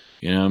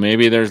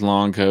 Maybe there's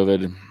long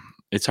COVID.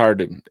 It's hard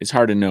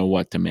to know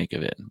what to make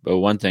of it. But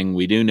one thing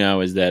we do know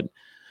is that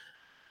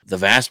the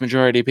vast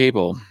majority of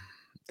people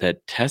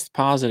that test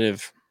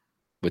positive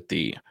with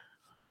the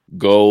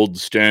gold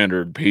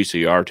standard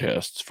PCR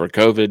tests for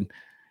COVID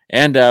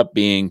end up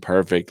being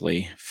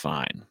perfectly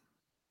fine.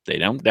 They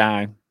don't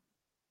die.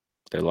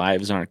 Their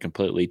lives aren't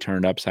completely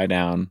turned upside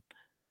down.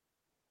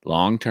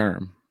 Long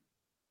term,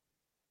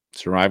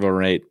 survival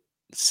rate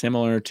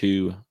similar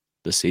to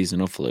the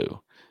seasonal flu.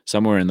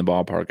 Somewhere in the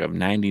ballpark of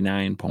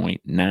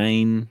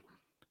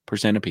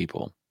 99.9% of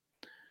people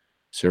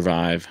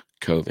survive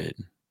COVID.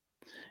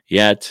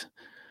 Yet,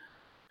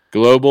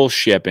 global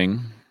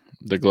shipping,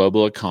 the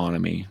global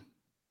economy,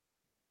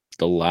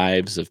 the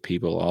lives of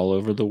people all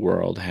over the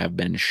world have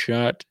been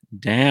shut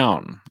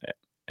down.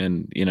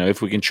 And,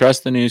 if we can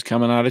trust the news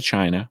coming out of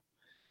China,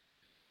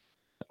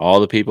 all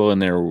the people in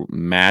their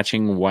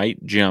matching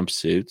white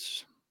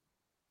jumpsuits,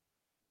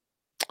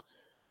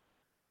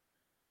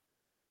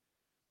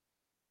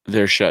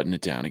 they're shutting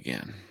it down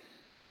again.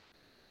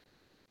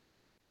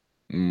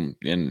 And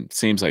it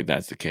seems like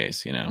that's the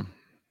case,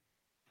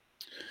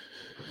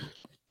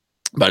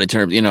 But in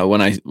terms,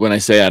 when I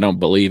say I don't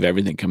believe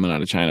everything coming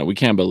out of China, we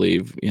can't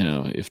believe,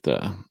 if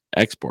the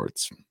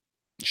exports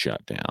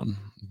shut down,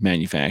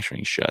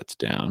 manufacturing shuts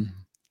down.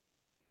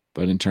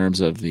 But in terms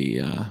of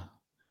the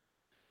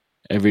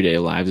everyday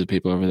lives of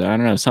people over there, I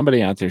don't know.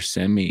 Somebody out there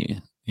send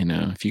me,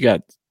 if you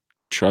got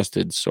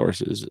trusted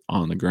sources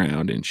on the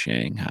ground in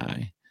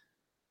Shanghai,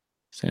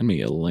 send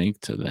me a link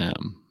to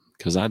them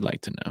because I'd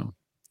like to know.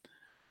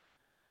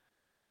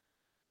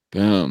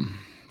 Boom.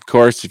 Of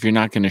course, if you're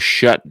not going to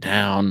shut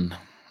down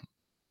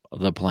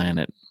the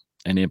planet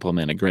and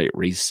implement a great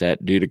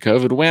reset due to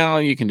COVID,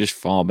 well, you can just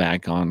fall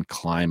back on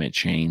climate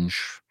change.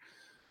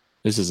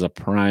 This is a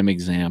prime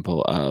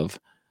example of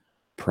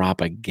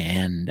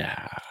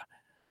propaganda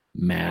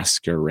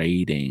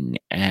masquerading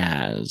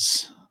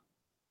as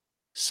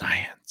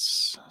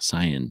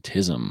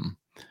scientism,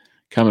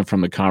 coming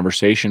from the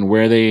conversation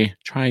where they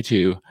try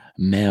to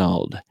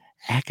meld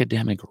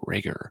academic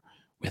rigor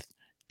with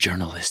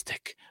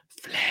journalistic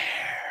flair.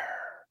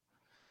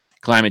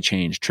 Climate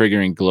change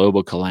triggering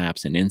global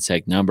collapse in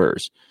insect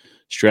numbers.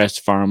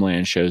 Stressed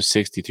farmland shows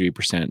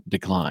 63%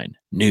 decline.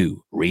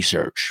 New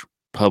research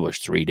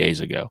published 3 days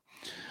ago.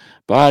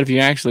 But if you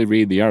actually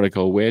read the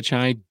article, which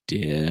I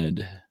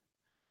did,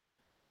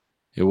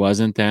 it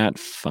wasn't that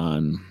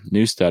fun.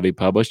 New study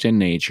published in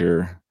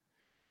Nature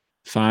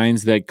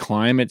finds that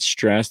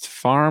climate-stressed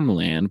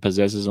farmland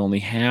possesses only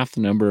half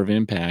the number of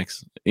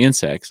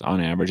insects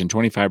on average and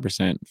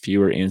 25%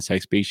 fewer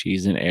insect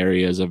species in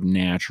areas of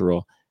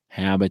natural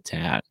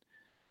habitat.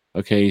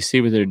 Okay, you see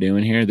what they're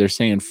doing here? They're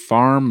saying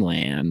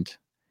farmland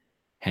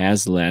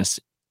has less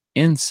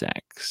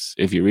insects.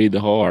 If you read the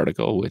whole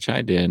article, which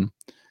I did,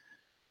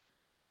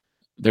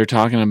 they're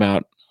talking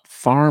about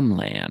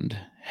farmland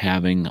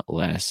having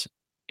less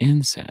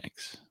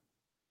insects.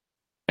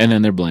 And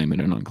then they're blaming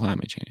it on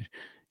climate change.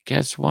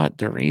 Guess what?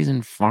 The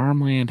reason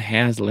farmland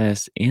has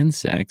less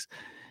insects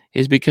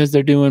is because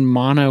they're doing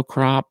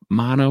monocrop,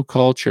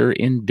 monoculture,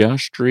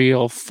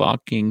 industrial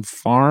fucking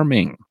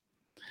farming.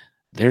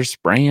 They're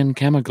spraying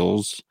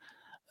chemicals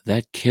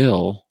that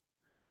kill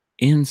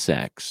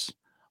insects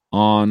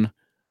on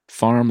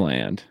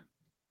farmland.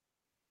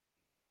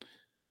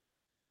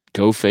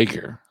 Go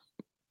figure.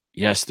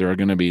 Yes, there are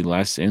going to be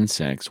less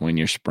insects when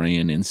you're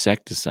spraying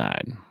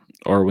insecticide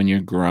or when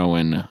you're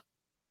growing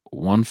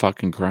one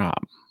fucking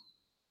crop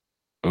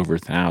over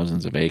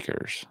thousands of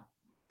acres.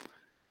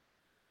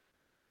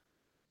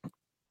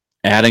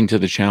 Adding to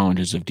the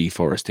challenges of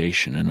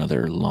deforestation and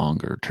other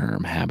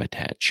longer-term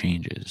habitat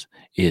changes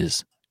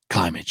is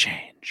climate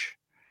change.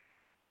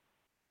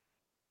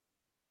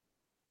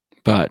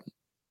 But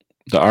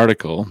the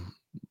article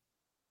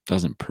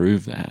doesn't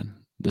prove that.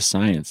 The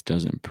science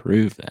doesn't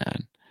prove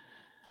that.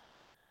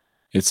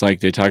 It's like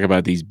they talk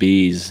about these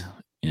bees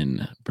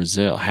in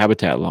Brazil.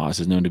 Habitat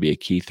loss is known to be a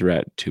key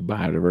threat to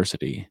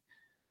biodiversity.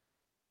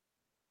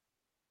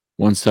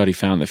 One study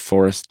found that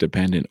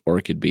forest-dependent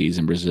orchid bees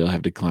in Brazil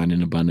have declined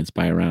in abundance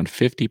by around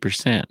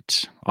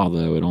 50%,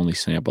 although it only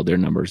sampled their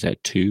numbers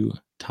at 2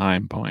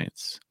 time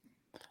points.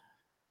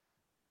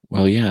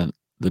 Well, yeah,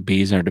 the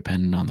bees are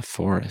dependent on the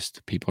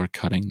forest. People are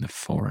cutting the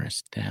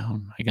forest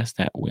down. I guess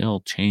that will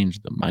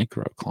change the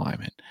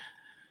microclimate.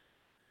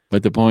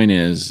 But the point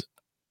is,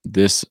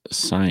 this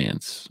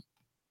science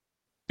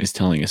is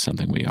telling us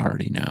something we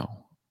already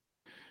know.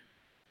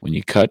 When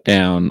you cut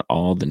down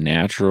all the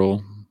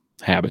natural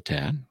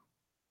habitat,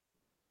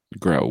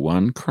 grow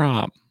one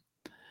crop,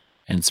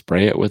 and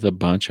spray it with a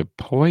bunch of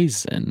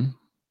poison,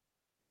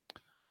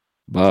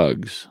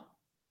 bugs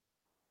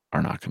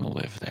are not going to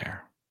live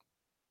there.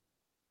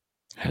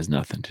 It has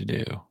nothing to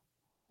do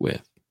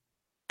with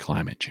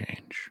climate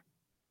change.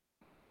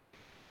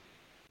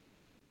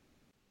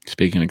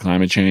 Speaking of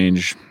climate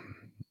change,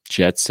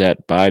 Jet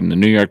Set Biden, the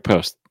New York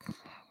Post,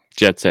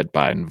 Jet Set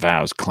Biden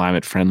vows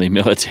climate-friendly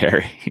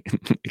military.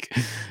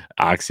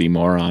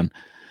 Oxymoron.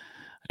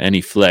 And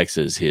he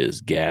flexes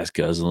his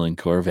gas-guzzling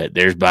Corvette.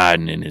 There's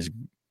Biden in his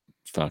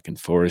fucking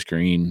forest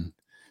green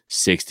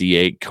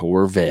 68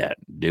 Corvette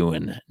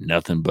doing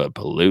nothing but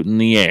polluting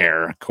the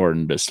air,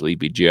 according to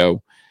Sleepy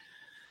Joe.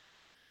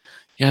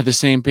 Yeah, the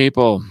same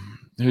people.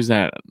 Who's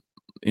that?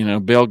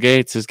 Bill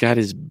Gates has got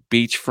his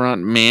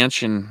beachfront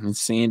mansion in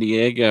San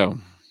Diego.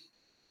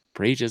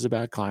 Preaches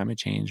about climate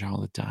change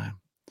all the time.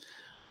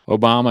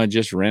 Obama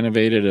just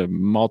renovated a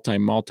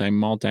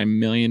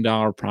multi-million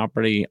dollar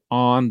property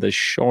on the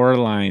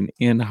shoreline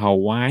in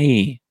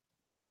Hawaii,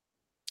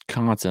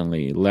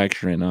 constantly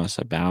lecturing us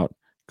about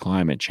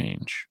climate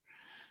change.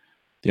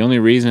 The only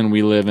reason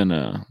we live in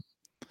a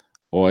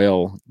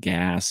oil,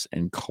 gas,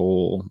 and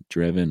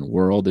coal-driven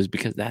world is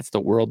because that's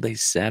the world they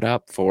set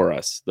up for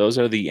us. Those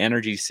are the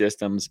energy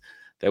systems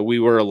that we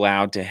were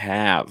allowed to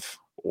have.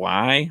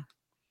 Why?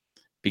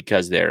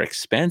 Because they're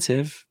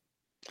expensive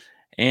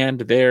and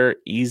they're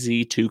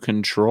easy to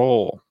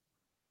control.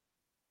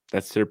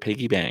 That's their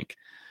piggy bank.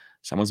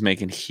 Someone's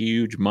making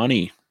huge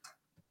money.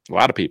 A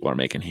lot of people are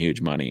making huge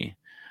money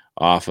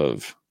off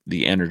of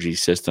the energy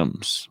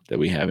systems that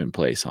we have in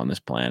place on this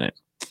planet.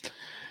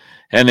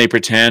 And they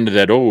pretend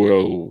that,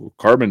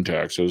 carbon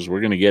taxes,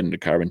 we're going to get into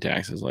carbon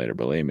taxes later,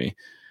 believe me.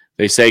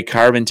 They say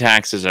carbon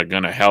taxes are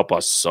going to help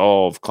us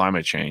solve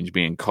climate change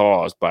being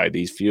caused by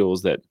these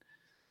fuels that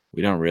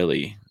we don't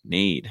really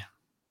need.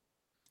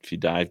 If you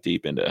dive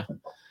deep into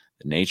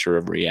the nature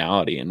of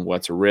reality and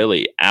what's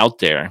really out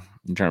there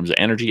in terms of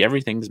energy,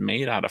 everything's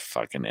made out of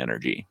fucking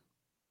energy.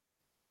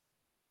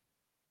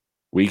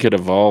 We could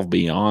evolve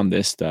beyond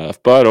this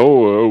stuff, but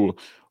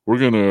we're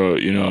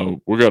gonna,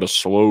 we got to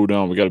slow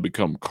down. We got to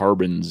become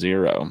carbon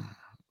zero.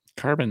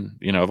 Carbon,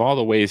 of all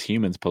the ways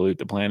humans pollute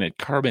the planet,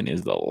 carbon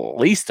is the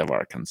least of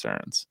our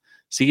concerns.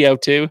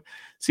 CO2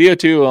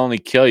 will only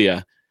kill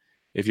you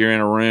if you're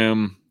in a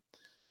room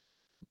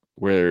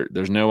where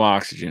there's no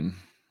oxygen,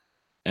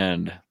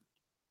 and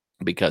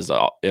because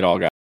it all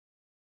got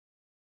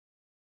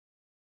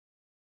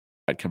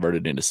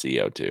converted into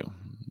CO2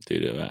 due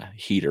to a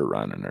heater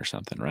running or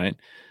something, right?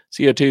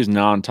 CO2 is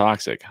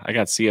non-toxic. I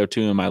got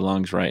CO2 in my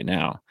lungs right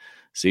now.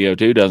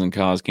 CO2 doesn't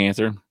cause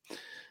cancer.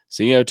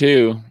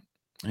 CO2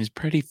 is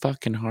pretty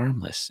fucking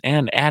harmless.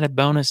 And added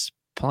bonus,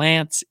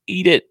 plants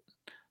eat it.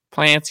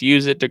 Plants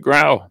use it to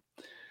grow.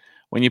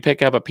 When you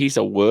pick up a piece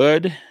of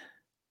wood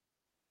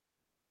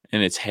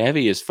and it's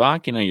heavy as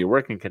fuck, you're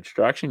working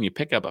construction, you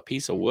pick up a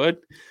piece of wood,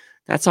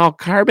 that's all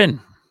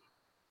carbon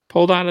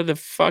pulled out of the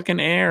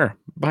fucking air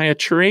by a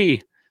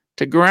tree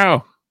to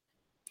grow.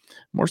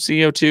 More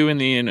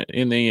CO2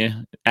 in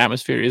the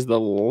atmosphere is the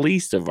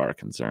least of our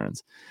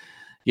concerns.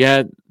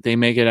 Yet they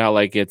make it out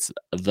like it's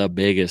the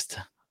biggest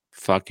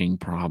fucking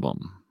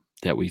problem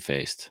that we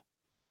faced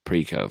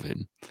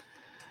pre-COVID.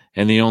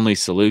 And the only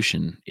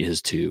solution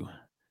is to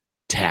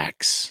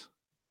tax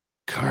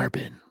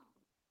carbon.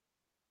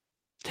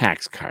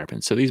 Tax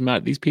carbon. So these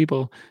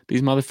people,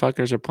 these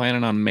motherfuckers are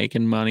planning on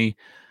making money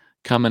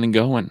coming and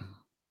going.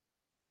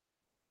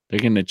 They're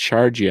going to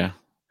charge you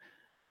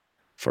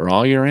for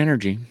all your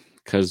energy.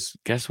 Because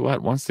guess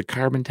what? Once the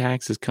carbon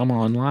taxes come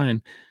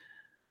online,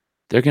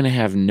 they're going to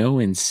have no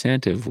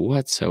incentive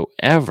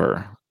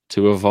whatsoever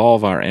to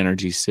evolve our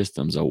energy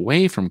systems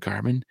away from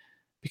carbon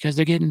because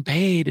they're getting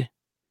paid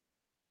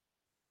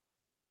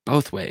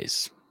both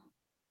ways.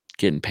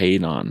 Getting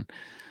paid on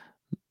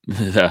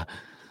the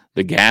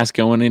gas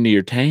going into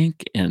your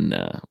tank and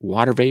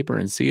water vapor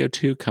and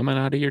CO2 coming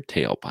out of your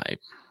tailpipe.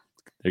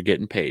 They're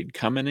getting paid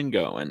coming and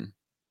going.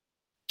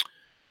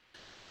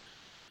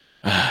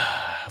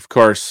 Of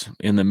course,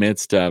 in the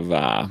midst of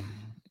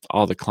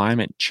all the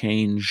climate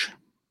change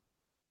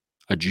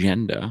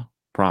agenda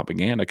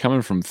propaganda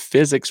coming from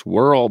Physics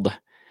World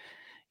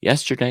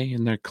yesterday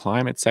in their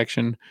climate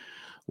section,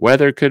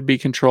 weather could be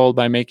controlled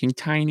by making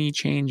tiny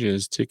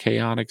changes to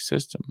chaotic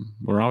system.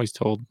 We're always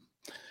told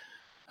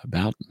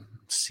about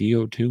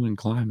CO2 and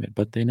climate,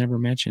 but they never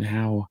mention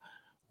how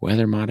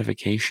weather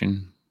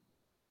modification,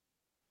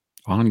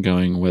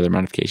 ongoing weather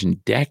modification,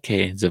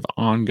 decades of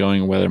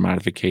ongoing weather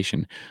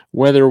modification,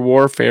 weather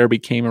warfare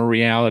became a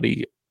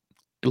reality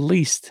at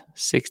least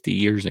 60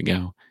 years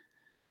ago.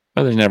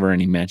 But there's never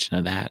any mention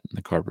of that in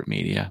the corporate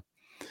media.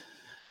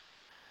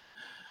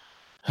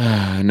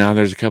 Now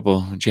there's a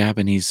couple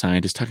Japanese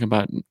scientists talking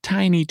about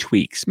tiny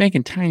tweaks,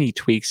 making tiny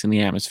tweaks in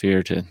the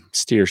atmosphere to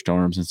steer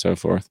storms and so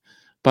forth.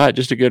 But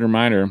just a good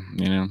reminder,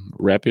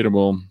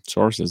 reputable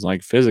sources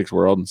like Physics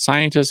World,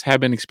 scientists have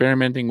been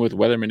experimenting with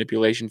weather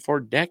manipulation for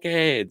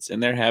decades,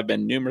 and there have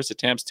been numerous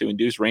attempts to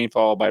induce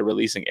rainfall by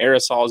releasing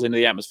aerosols into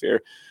the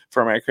atmosphere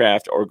from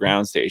aircraft or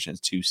ground stations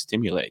to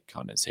stimulate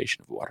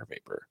condensation of water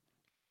vapor.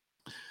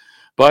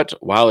 But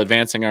while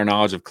advancing our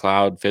knowledge of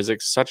cloud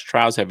physics, such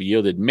trials have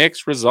yielded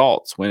mixed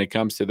results when it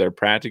comes to their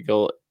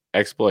practical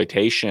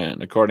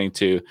exploitation, according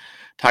to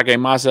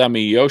Takemasa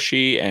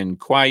Miyoshi and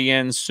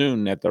Kwai-Yen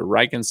Sun at the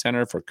Riken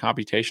Center for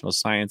Computational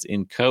Science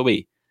in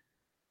Kobe.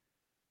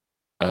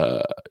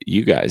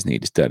 You guys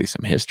need to study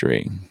some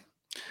history.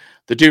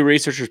 The two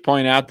researchers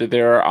point out that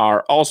there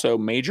are also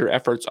major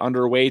efforts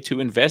underway to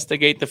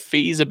investigate the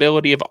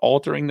feasibility of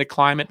altering the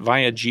climate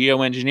via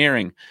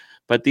geoengineering.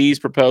 But these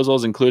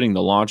proposals, including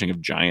the launching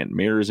of giant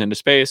mirrors into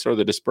space or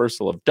the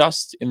dispersal of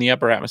dust in the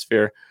upper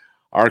atmosphere,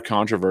 are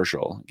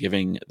controversial,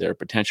 giving their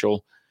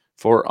potential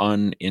for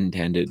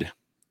unintended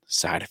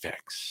side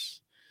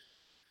effects.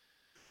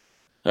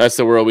 That's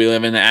the world we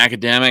live in. The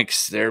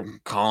academics, they're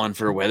calling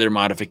for weather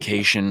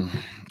modification,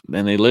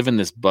 and they live in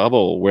this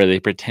bubble where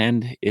they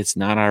pretend it's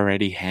not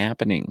already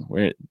happening,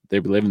 where they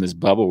live in this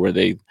bubble where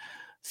they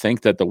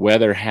think that the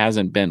weather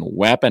hasn't been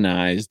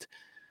weaponized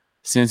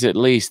since at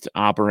least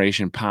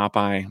Operation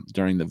Popeye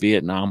during the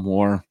Vietnam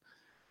War.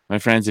 My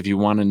friends, if you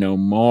want to know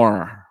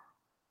more,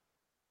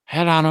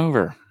 head on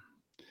over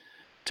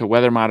to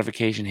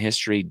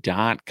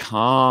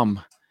weathermodificationhistory.com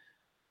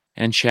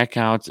and check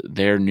out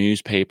their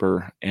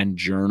newspaper and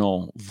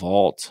journal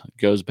vault. It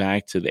goes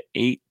back to the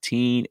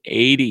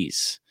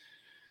 1880s.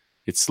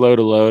 It's slow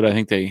to load. I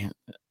think they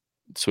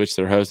switched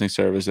their hosting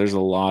service. There's a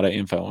lot of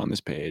info on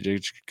this page.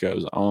 It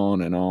goes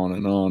on and on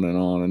and on and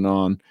on and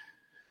on.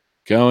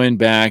 Going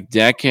back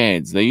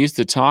decades, they used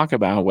to talk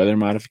about weather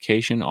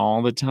modification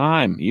all the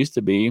time. It used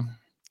to be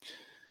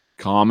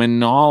common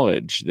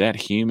knowledge that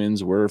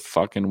humans were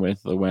fucking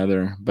with the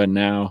weather. But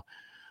now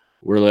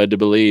we're led to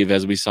believe,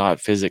 as we saw at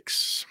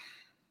Physics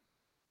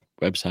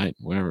website,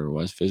 wherever it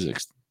was,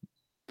 Physics.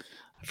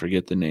 I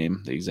forget the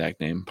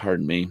exact name.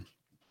 Pardon me.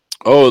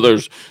 Oh,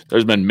 there's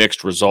been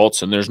mixed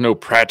results and there's no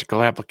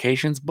practical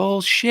applications.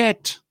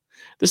 Bullshit.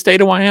 The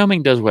state of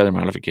Wyoming does weather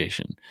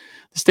modification.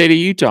 The state of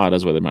Utah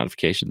does weather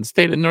modification. The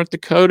state of North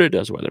Dakota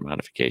does weather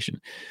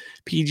modification.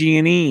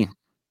 PG&E,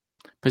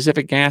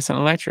 Pacific Gas and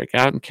Electric,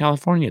 out in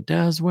California,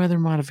 does weather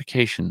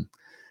modification.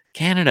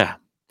 Canada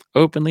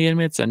openly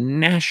admits a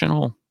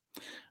national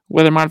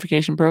weather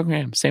modification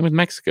program. Same with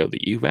Mexico.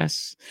 The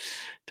U.S.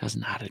 does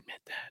not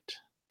admit that.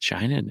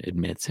 China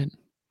admits it.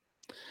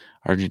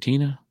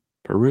 Argentina,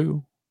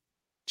 Peru,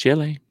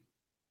 Chile,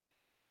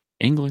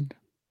 England,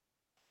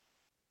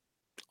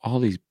 all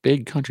these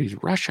big countries.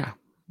 Russia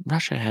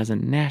has a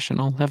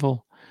national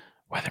level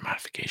weather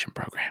modification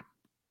program.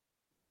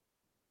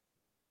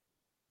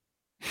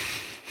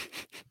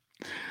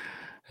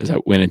 As I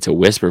went into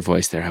whisper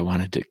voice there, I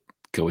wanted to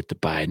go with the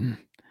Biden.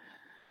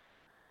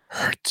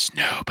 Hurts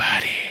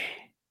nobody,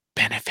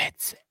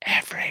 benefits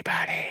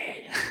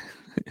everybody.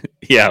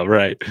 Yeah,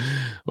 right.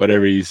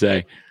 Whatever you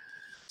say.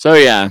 So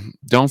yeah,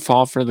 don't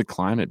fall for the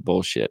climate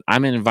bullshit.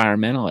 I'm an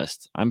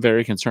environmentalist. I'm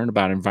very concerned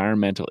about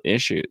environmental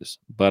issues,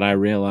 but I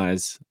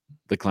realize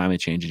the climate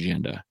change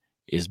agenda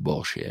is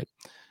bullshit.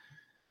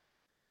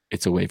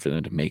 It's a way for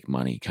them to make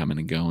money coming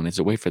and going. It's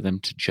a way for them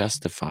to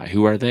justify.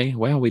 Who are they?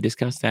 Well, we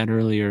discussed that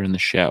earlier in the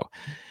show.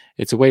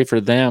 It's a way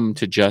for them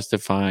to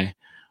justify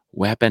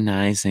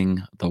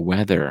weaponizing the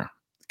weather,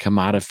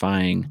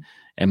 commodifying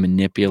and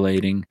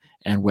manipulating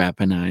and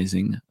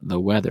weaponizing the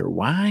weather.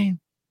 Why?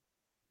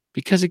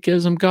 Because it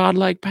gives them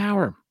godlike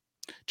power.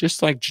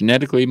 Just like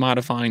genetically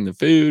modifying the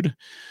food,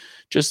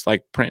 just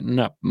like printing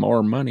up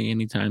more money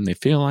anytime they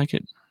feel like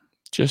it,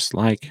 just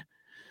like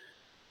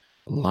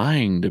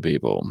lying to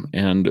people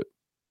and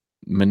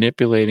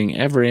manipulating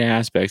every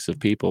aspect of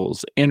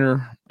people's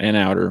inner and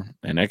outer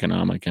and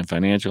economic and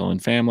financial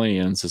and family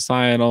and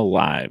societal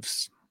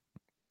lives.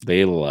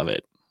 They love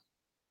it.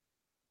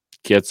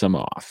 Gets them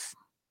off.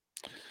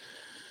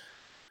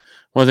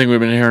 One thing we've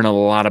been hearing a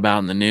lot about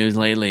in the news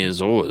lately is,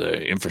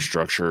 the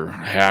infrastructure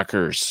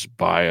hackers,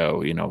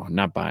 hackers,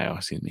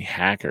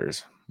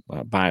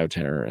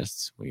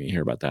 bioterrorists. We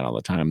hear about that all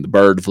the time. The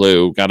bird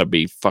flu, got to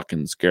be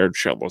fucking scared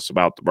shitless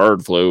about the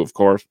bird flu, of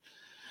course.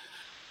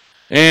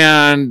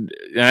 And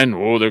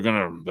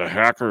the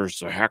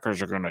hackers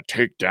are gonna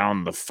take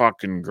down the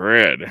fucking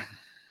grid.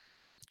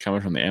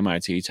 Coming from the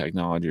MIT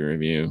Technology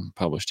Review,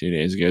 published 2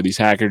 days ago, these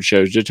hackers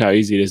show just how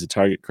easy it is to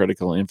target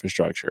critical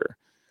infrastructure.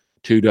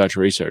 2 Dutch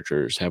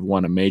researchers have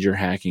won a major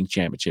hacking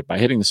championship by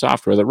hitting the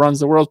software that runs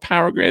the world's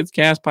power grids,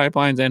 gas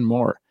pipelines, and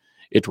more.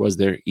 It was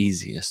their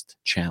easiest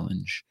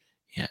challenge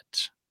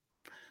yet.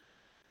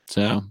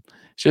 So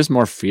it's just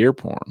more fear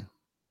porn,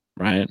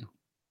 right?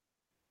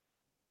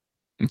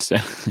 And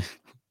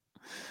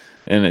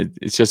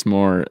it's just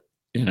more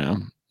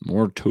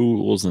more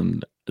tools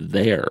in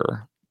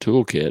their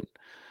toolkit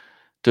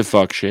to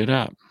fuck shit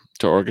up,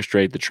 to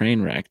orchestrate the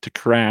train wreck, to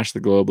crash the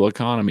global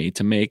economy,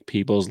 to make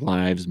people's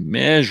lives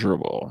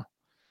miserable,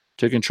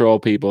 to control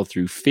people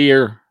through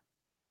fear,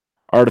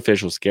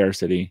 artificial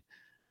scarcity,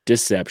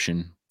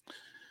 deception,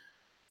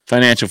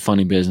 financial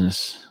funny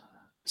business,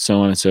 so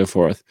on and so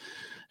forth.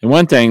 And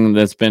one thing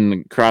that's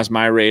been across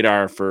my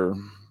radar for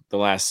the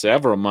last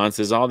several months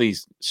is all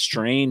these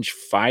strange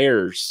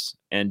fires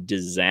and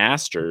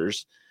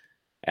disasters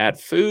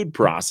at food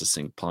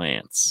processing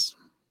plants.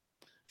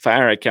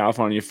 Fire at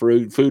California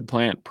food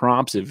plant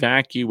prompts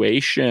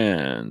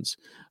evacuations.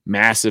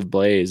 Massive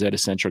blaze at a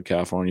Central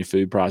California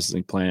food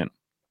processing plant.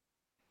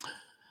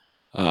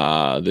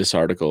 This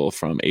article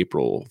from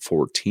April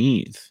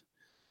 14th.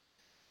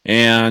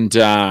 And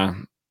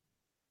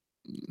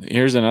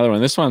here's another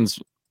one.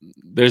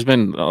 There's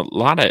been a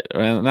lot of,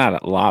 well,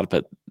 not a lot,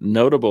 but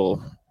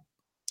notable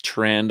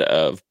trend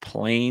of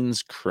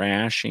planes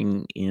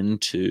crashing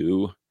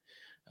into,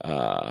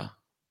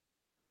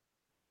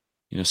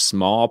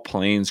 small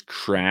planes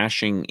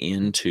crashing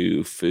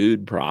into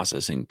food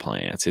processing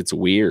plants. It's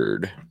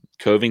weird.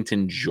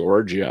 Covington,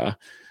 Georgia.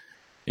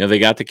 They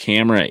got the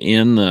camera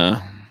in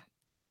the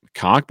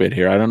cockpit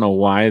here. I don't know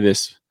why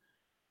this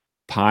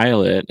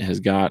pilot has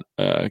got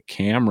a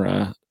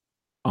camera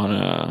on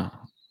a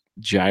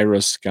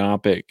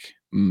gyroscopic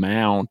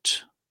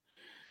mount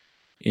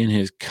in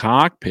his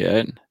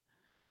cockpit,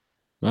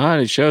 but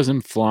it shows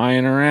him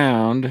flying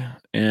around,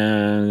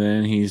 and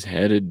then he's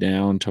headed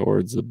down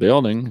towards the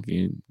building. If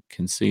you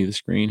can see the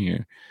screen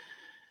here,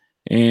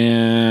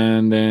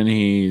 and then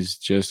he's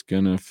just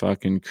gonna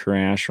fucking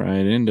crash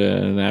right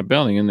into that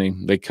building,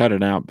 and they cut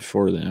it out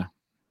before the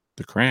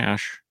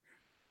crash.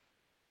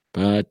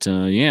 But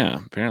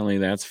apparently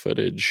that's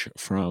footage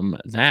from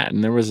that.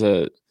 And there was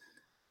a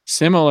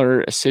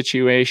similar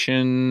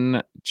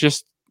situation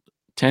just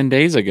 10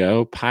 days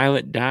ago.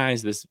 Pilot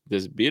dies. This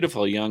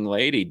beautiful young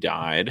lady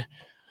died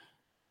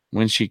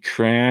when she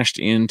crashed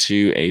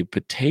into a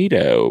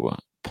potato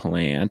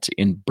plant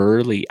in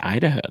Burley,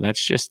 Idaho.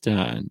 That's just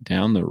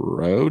down the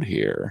road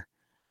here,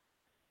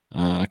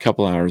 a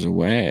couple hours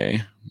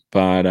away.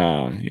 But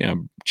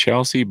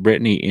Chelsea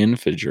Brittany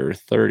Infiger,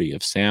 30,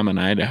 of Salmon,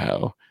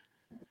 Idaho,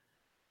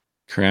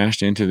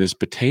 crashed into this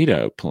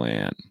potato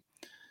plant.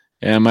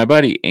 And my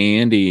buddy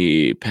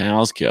Andy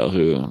Palskill,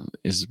 who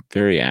is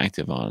very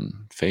active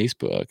on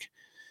Facebook,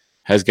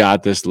 has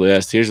got this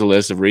list. Here's a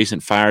list of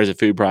recent fires at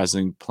food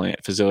processing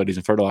plant facilities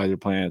and fertilizer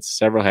plants.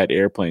 Several had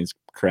airplanes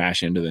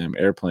crash into them.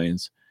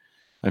 Airplanes.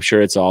 I'm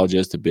sure it's all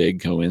just a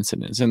big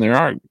coincidence. And there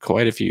are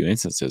quite a few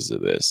instances of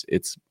this.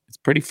 It's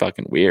pretty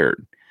fucking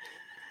weird.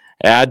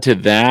 Add to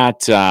that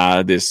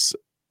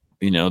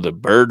the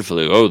bird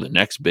flu. Oh, the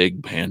next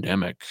big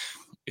pandemic.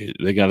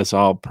 They got us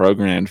all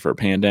programmed for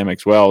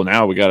pandemics. Well,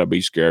 now we got to be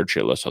scared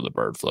shitless of the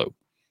bird flu.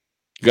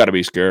 You got to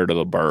be scared of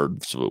the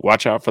bird flu.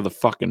 Watch out for the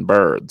fucking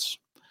birds.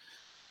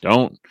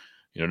 Don't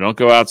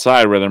go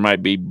outside where there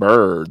might be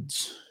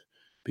birds,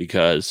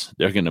 because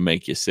they're going to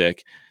make you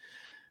sick.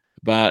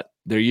 But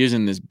they're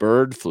using this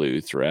bird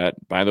flu threat.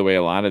 By the way,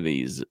 a lot of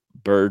these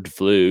bird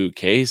flu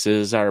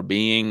cases are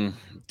being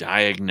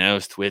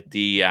diagnosed with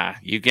the,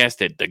 you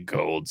guessed it, the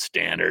gold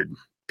standard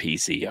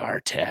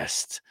PCR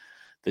test.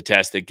 The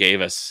test that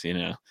gave us,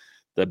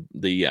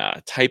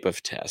 the type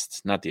of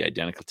test, not the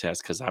identical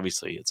test, because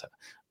obviously it's a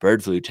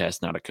bird flu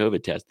test, not a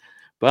COVID test,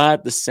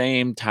 but the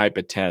same type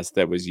of test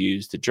that was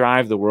used to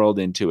drive the world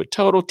into a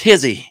total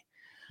tizzy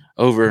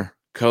over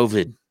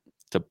COVID,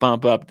 to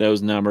bump up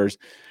those numbers,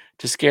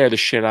 to scare the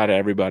shit out of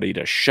everybody,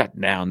 to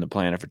shut down the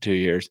planet for 2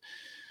 years.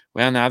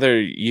 Well, now they're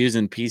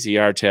using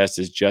PCR tests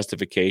as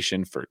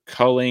justification for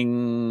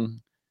culling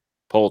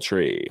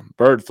poultry.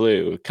 Bird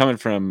flu, coming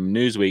from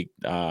Newsweek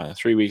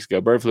 3 weeks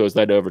ago. Bird flu has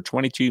led to over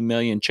 22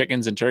 million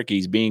chickens and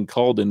turkeys being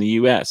culled in the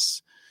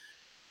U.S.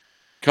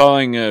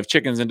 Culling of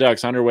chickens and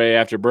ducks underway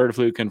after bird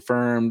flu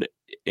confirmed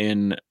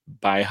in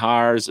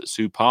Bihar's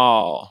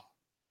Supal.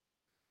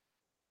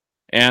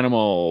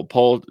 Animal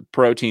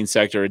protein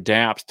sector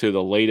adapts to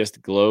the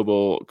latest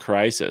global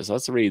crisis.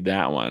 Let's read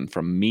that one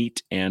from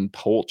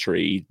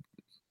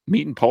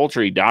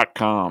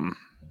meatandpoultry.com.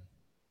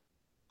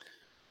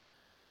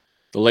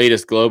 The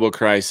latest global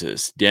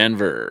crisis,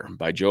 Denver,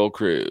 by Joel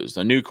Cruz.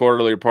 A new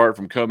quarterly report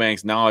from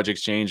CoBank's Knowledge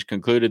Exchange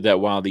concluded that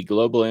while the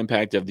global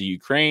impact of the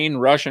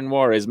Ukraine-Russian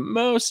war is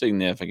most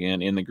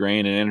significant in the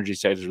grain and energy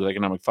sectors with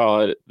economic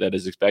fallout that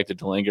is expected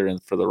to linger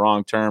for the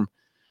long term.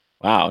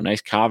 Wow,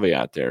 nice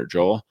caveat there,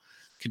 Joel.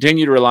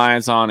 Continued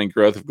reliance on and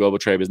growth of global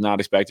trade is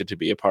not expected to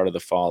be a part of the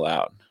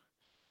fallout.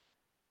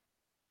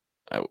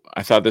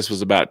 I thought this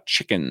was about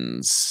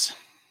chickens.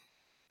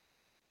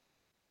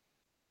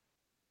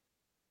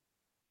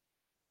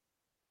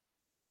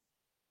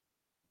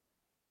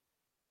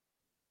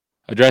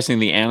 Addressing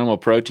the animal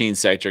protein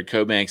sector,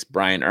 CoBank's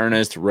Brian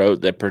Ernest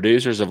wrote that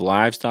producers of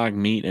livestock,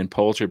 meat, and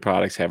poultry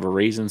products have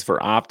reasons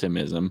for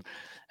optimism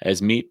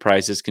as meat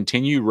prices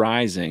continue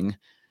rising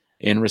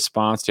in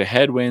response to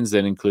headwinds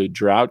that include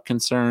drought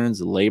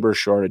concerns, labor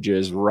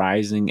shortages,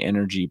 rising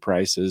energy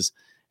prices,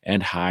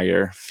 and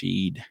higher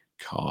feed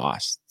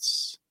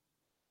costs.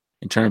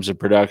 In terms of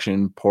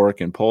production,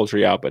 pork and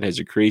poultry output has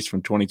decreased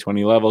from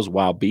 2020 levels,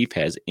 while beef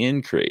has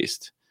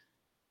increased.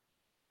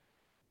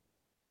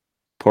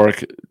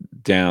 Pork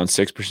down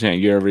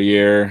 6% year over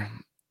year.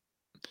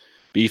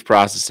 Beef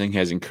processing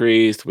has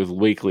increased, with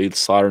weekly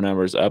slaughter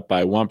numbers up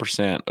by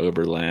 1%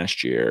 over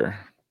last year.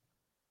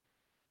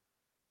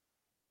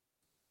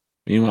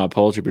 Meanwhile,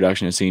 poultry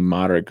production has seen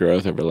moderate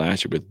growth over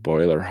last year, with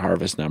broiler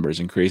harvest numbers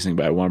increasing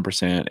by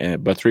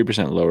 1%, but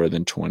 3% lower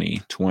than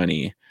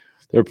 2020.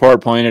 The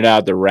report pointed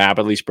out the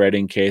rapidly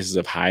spreading cases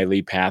of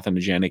highly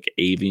pathogenic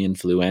avian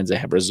influenza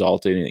have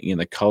resulted in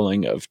the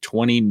culling of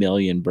 20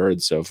 million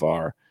birds so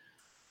far,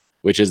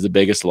 which is the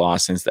biggest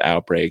loss since the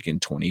outbreak in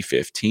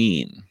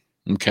 2015.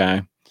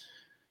 Okay.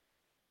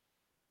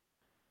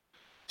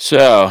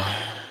 So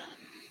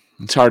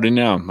it's hard to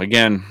know.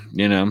 Again,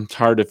 it's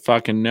hard to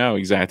fucking know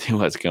exactly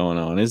what's going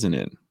on, isn't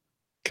it?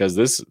 Because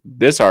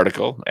this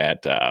article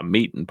at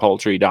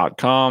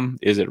meatandpoultry.com,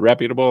 is it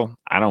reputable?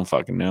 I don't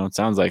fucking know. It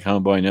sounds like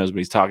homeboy knows what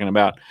he's talking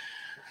about.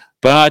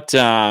 But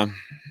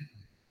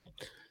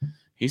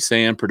he's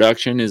saying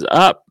production is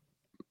up.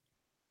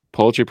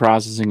 Poultry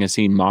processing has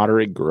seen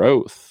moderate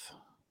growth,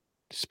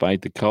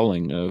 despite the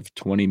culling of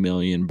 20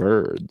 million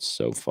birds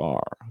so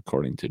far,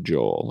 according to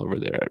Joel over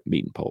there at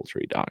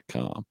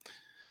meatandpoultry.com.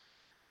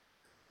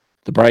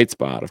 The bright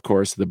spot, of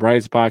course,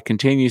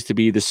 continues to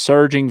be the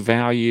surging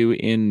value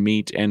in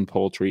meat and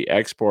poultry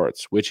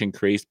exports, which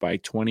increased by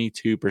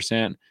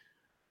 22%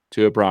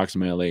 to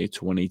approximately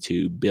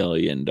 $22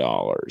 billion in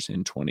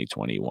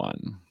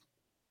 2021.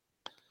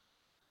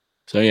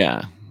 So,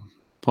 yeah,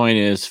 point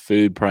is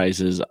food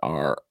prices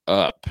are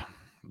up.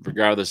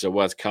 Regardless of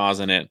what's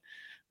causing it,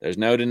 there's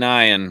no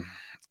denying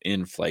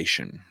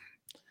inflation.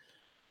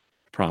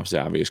 Perhaps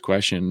the obvious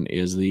question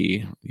is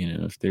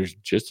if there's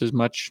just as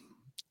much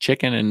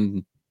chicken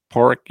and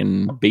pork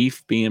and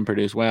beef being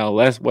produced, well,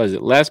 less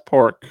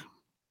pork,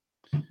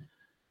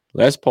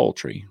 less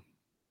poultry,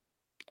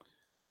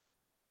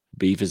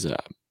 beef is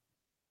up.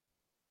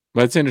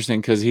 But it's interesting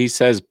because he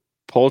says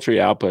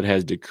poultry output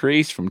has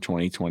decreased from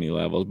 2020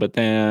 levels, but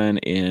then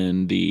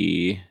in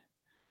the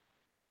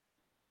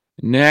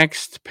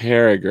next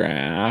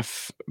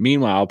paragraph,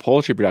 meanwhile,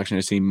 poultry production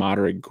has seen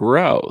moderate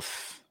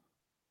growth.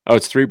 Oh,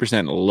 it's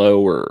 3%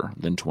 lower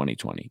than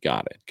 2020.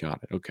 Got it.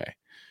 Okay.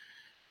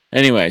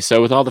 Anyway,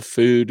 so with all the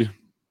food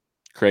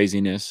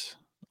craziness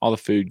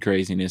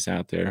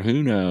out there,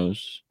 who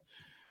knows?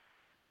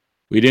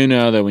 We do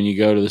know that when you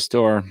go to the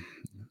store,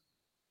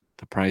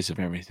 the price of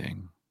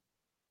everything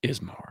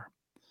is more.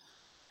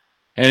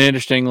 And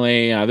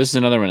interestingly, this is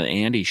another one that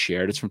Andy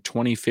shared. It's from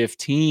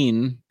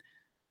 2015.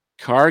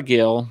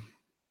 Cargill,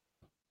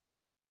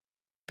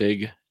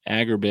 big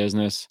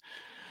agribusiness.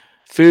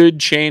 Food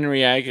chain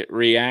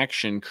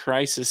reaction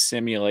crisis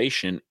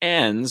simulation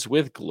ends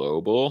with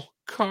global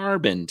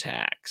carbon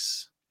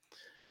tax.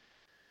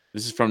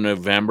 This is from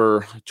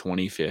November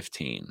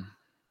 2015.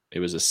 It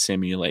was a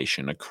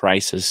simulation, a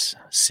crisis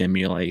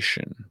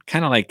simulation,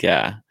 kind of like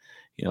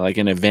like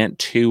an event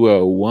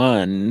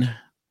 201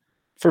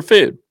 for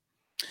food.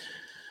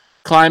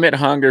 Climate,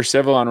 hunger,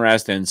 civil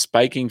unrest, and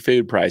spiking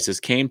food prices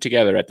came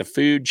together at the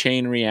food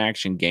chain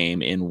reaction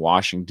game in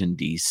Washington,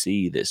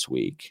 D.C. this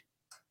week.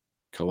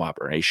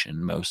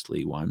 Cooperation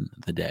mostly won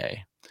the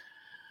day.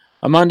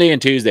 On Monday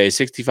and Tuesday,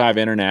 65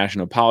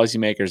 international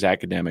policymakers,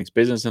 academics,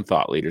 business, and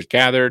thought leaders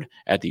gathered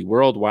at the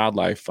World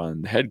Wildlife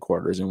Fund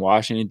headquarters in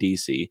Washington,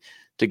 D.C.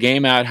 to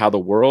game out how the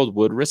world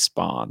would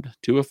respond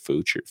to a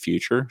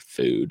future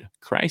food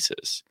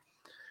crisis.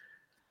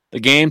 The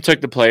game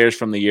took the players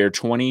from the year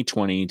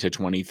 2020 to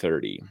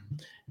 2030.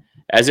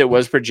 As it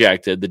was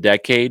projected, the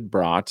decade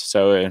brought,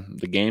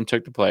 the game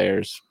took the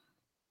players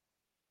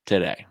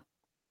today.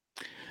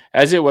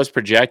 As it was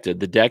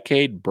projected, the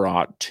decade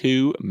brought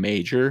two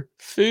major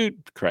food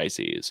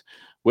crises,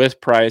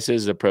 with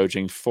prices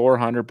approaching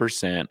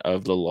 400%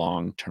 of the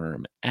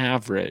long-term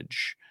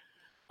average.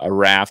 A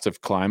raft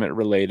of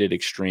climate-related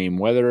extreme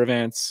weather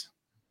events,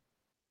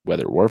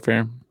 weather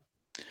warfare,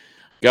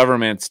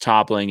 governments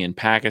toppling in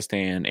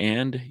Pakistan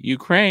and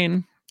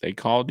Ukraine. They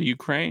called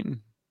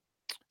Ukraine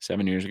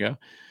 7 years ago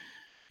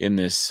in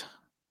this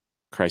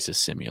crisis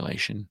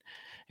simulation.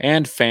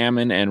 And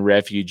famine and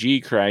refugee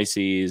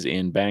crises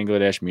in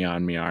Bangladesh,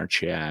 Myanmar,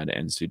 Chad,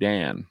 and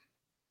Sudan.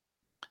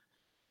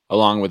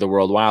 Along with the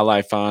World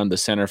Wildlife Fund, the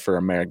Center for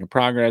American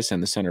Progress,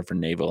 and the Center for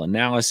Naval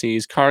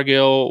Analyses,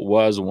 Cargill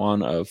was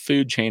one of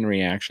Food Chain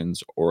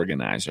Reaction's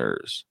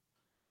organizers.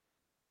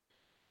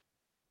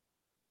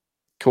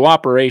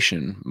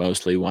 Cooperation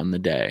mostly won the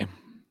day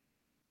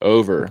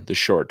over the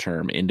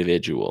short-term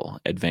individual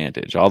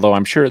advantage, although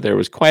I'm sure there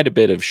was quite a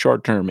bit of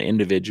short-term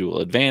individual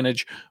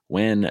advantage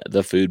when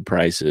the food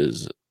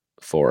prices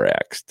 400%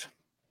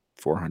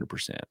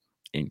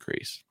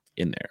 increase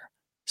in their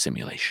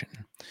simulation.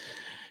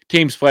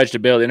 Teams pledge to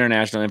build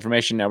international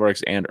information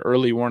networks and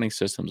early warning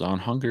systems on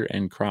hunger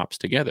and crops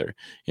together,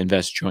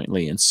 invest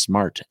jointly in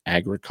smart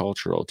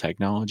agricultural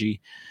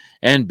technology,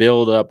 and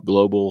build up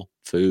global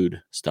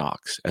food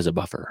stocks as a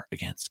buffer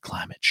against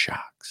climate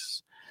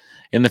shocks.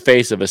 In the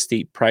face of a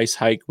steep price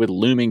hike with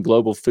looming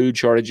global food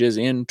shortages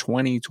in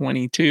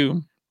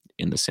 2022,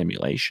 in the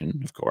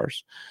simulation, of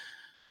course,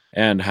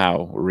 and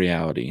how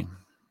reality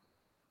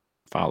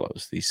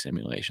follows these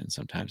simulations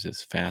sometimes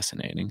is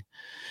fascinating.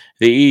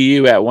 The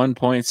EU at one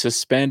point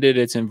suspended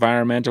its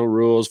environmental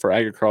rules for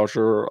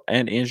agriculture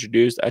and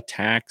introduced a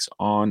tax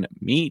on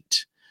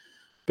meat.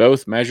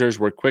 Both measures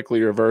were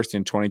quickly reversed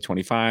in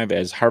 2025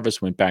 as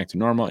harvest went back to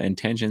normal and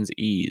tensions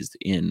eased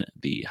in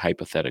the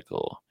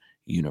hypothetical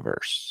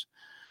universe.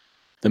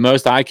 The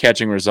most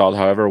eye-catching result,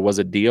 however, was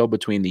a deal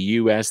between the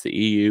US, the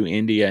EU,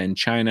 India, and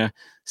China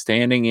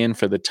standing in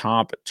for the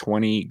top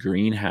 20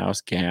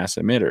 greenhouse gas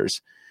emitters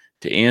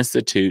to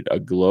institute a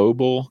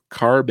global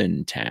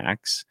carbon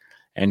tax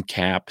and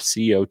cap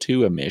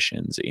CO2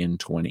 emissions in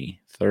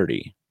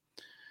 2030.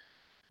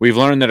 We've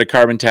learned that a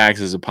carbon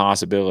tax is a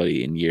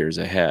possibility in years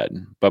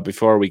ahead, but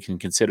before we can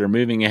consider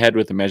moving ahead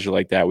with a measure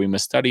like that, we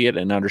must study it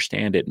and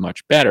understand it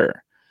much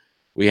better.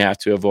 We have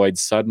to avoid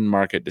sudden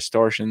market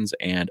distortions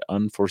and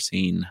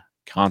unforeseen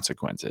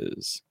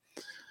consequences.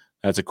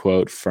 That's a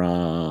quote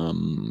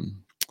from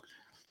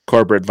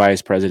Corporate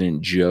Vice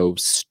President Joe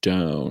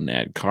Stone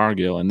at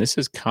Cargill, and this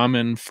is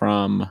coming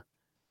from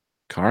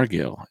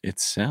Cargill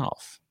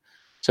itself.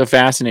 So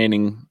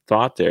fascinating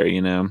thought there,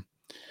 you know.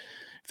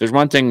 If there's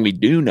one thing we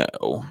do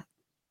know,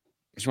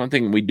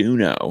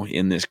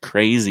 in this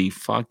crazy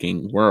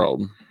fucking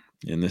world,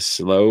 in this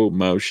slow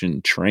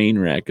motion train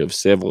wreck of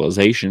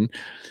civilization,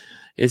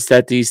 is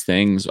that these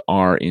things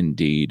are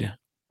indeed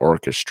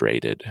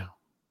orchestrated.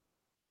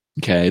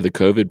 Okay, the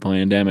COVID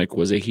pandemic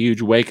was a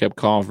huge wake-up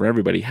call for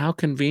everybody. How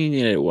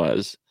convenient it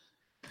was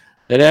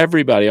that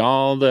everybody,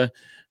 all the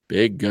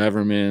big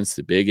governments,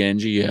 the big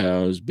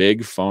NGOs,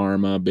 big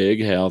pharma,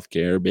 big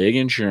healthcare, big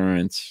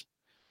insurance,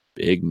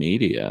 big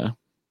media,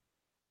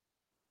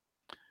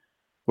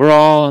 we're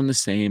all on the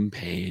same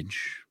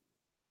page.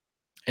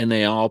 And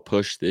they all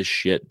push this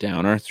shit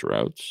down our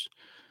throats.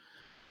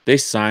 They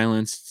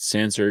silenced,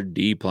 censored,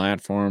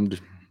 deplatformed,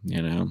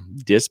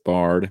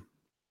 disbarred,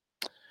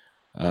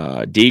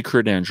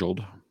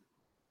 decredentialed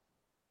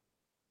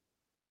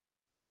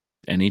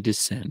any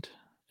dissent.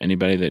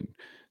 Anybody that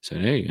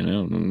said, hey,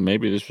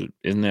 maybe this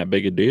isn't that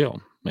big a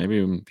deal.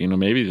 Maybe,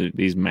 maybe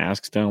these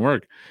masks don't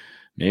work.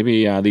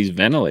 Maybe these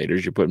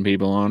ventilators you're putting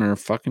people on are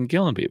fucking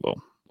killing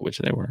people, which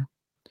they were.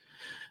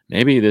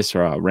 Maybe this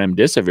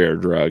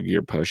remdesivir drug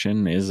you're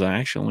pushing is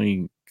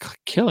actually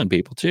killing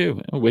people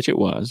too, which it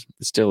was.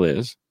 It still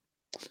is.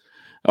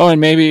 Oh,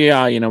 and maybe,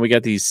 we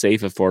got these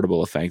safe,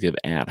 affordable, effective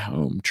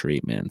at-home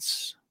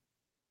treatments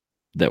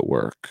that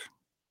work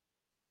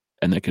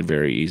and that could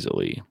very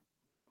easily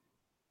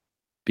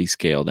be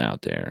scaled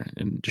out there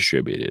and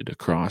distributed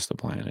across the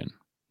planet.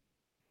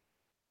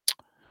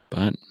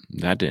 But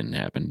that didn't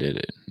happen, did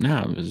it?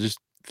 No, it was just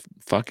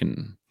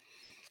fucking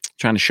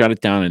trying to shut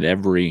it down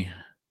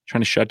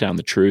trying to shut down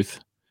the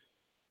truth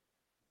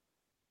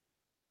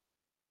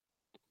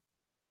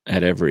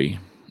at every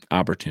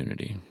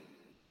opportunity.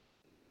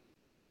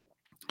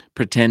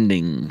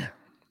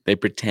 They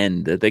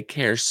pretend that they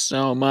care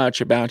so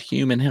much about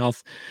human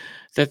health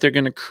that they're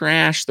going to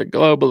crash the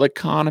global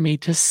economy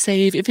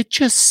if it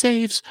just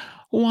saves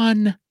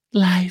one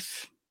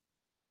life.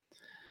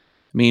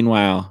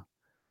 Meanwhile,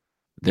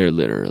 they're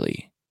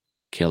literally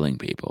killing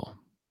people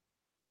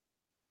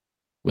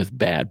with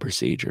bad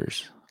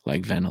procedures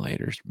like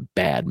ventilators,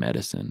 bad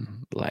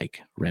medicine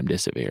like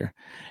remdesivir,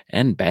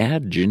 and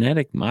bad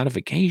genetic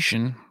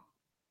modification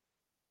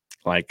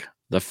like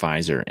the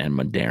Pfizer and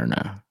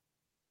Moderna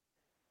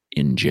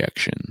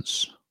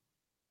injections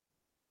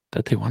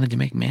that they wanted to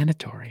make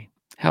mandatory.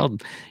 Hell,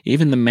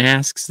 even the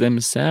masks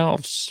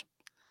themselves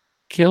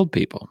killed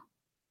people.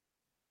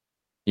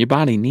 Your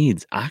body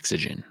needs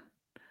oxygen.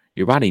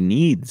 Your body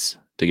needs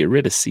to get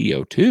rid of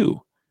CO2.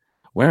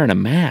 Wearing a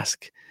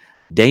mask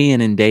day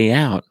in and day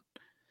out,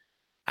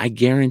 I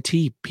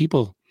guarantee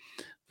people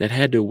that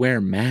had to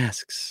wear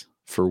masks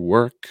for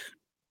work,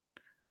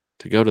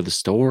 to go to the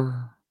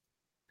store,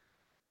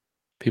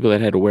 people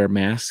that had to wear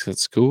masks at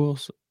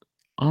schools,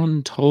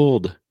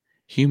 untold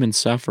human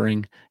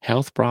suffering,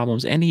 health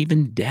problems, and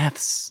even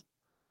deaths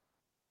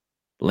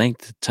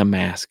linked to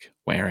mask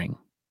wearing.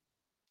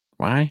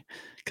 Why?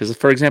 Because,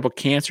 for example,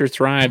 cancer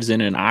thrives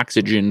in an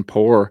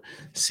oxygen-poor,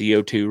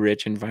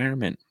 CO2-rich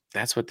environment.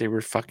 That's what they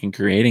were fucking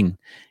creating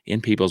in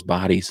people's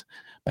bodies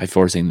by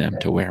forcing them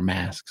to wear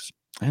masks.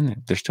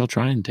 And they're still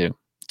trying to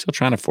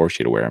force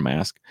you to wear a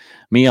mask.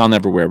 Me, I'll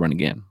never wear one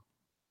again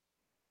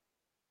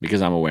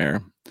because I'm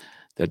aware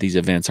that these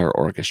events are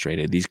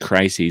orchestrated. These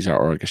crises are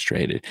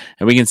orchestrated.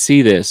 And we can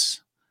see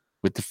this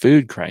with the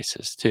food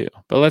crisis too.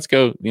 But let's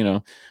go,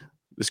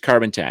 this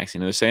carbon tax,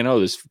 they're saying,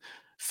 this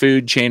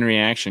food chain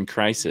reaction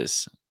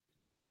crisis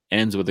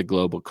ends with a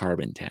global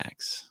carbon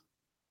tax.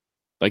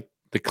 Like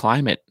the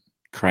climate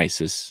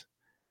crisis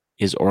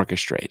is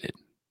orchestrated.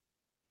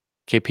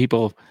 Okay,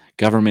 people,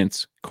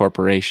 governments,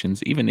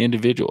 corporations, even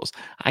individuals.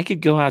 I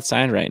could go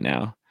outside right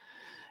now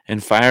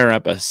and fire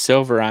up a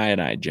silver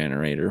iodide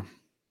generator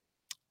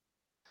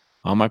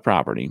on my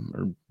property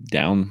or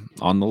down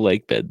on the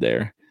lake bed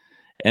there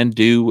and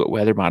do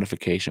weather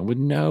modification with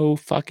no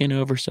fucking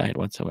oversight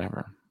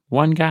whatsoever.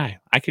 One guy.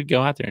 I could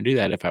go out there and do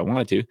that if I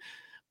wanted to,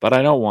 but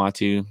I don't want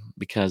to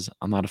because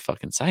I'm not a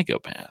fucking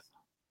psychopath.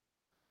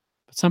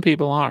 But some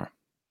people are.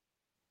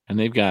 And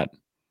they've got,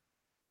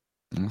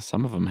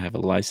 some of them have a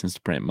license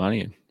to print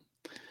money.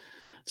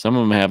 Some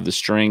of them have the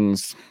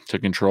strings to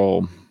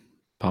control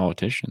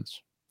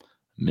politicians,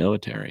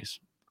 militaries,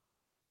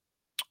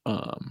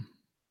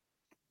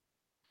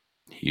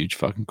 huge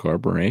fucking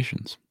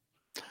corporations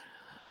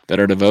that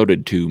are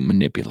devoted to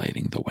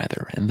manipulating the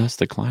weather and thus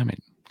the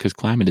climate, because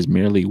climate is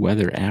merely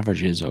weather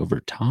averages over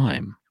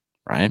time,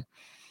 right?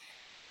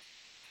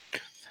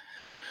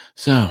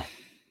 So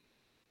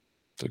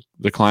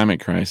the climate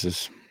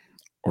crisis,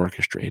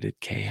 orchestrated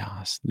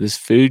chaos. This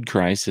food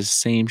crisis,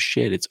 same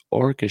shit. It's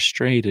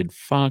orchestrated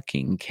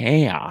fucking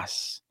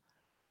chaos.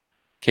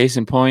 Case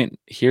in point,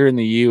 here in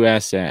the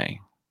USA,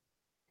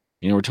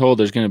 we're told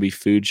there's going to be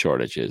food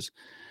shortages.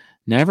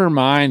 Never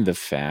mind the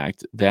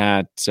fact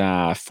that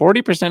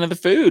 40% of the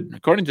food,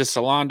 according to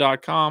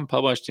Salon.com,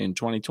 published in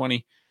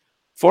 2020,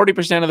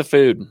 40% of the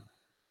food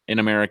in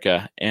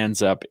America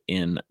ends up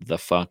in the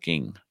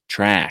fucking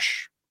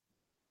trash.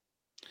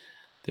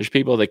 There's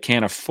people that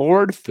can't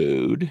afford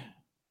food.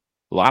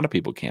 A lot of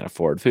people can't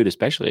afford food,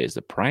 especially as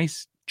the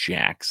price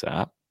jacks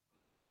up.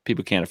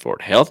 People can't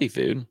afford healthy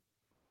food.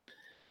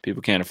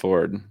 People can't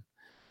afford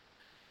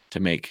to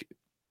make,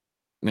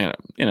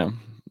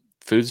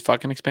 food's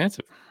fucking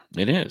expensive.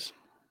 It is.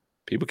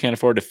 People can't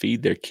afford to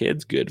feed their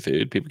kids good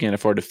food. People can't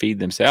afford to feed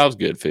themselves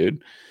good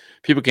food.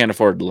 People can't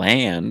afford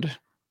land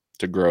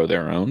to grow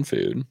their own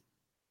food.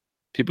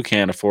 People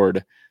can't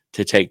afford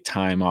to take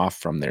time off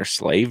from their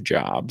slave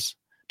jobs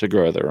to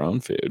grow their own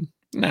food.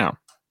 No.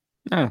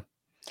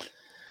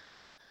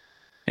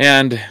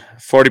 And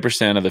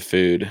 40% of the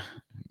food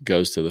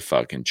goes to the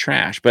fucking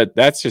trash. But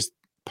that's just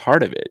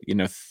part of it.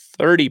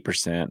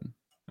 30%.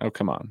 Oh,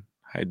 come on.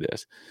 Hide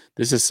this.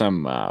 This is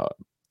some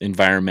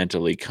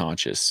environmentally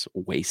conscious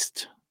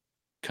waste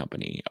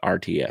company,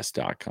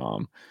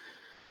 RTS.com.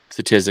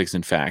 Statistics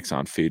and facts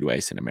on food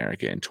waste in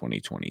America in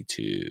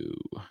 2022.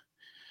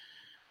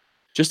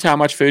 Just how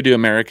much food do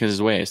Americans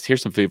waste?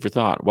 Here's some food for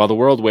thought. While the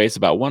world wastes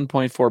about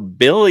 1.4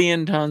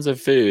 billion tons of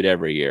food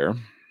every year,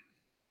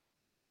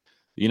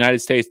 the United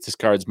States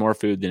discards more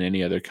food than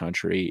any other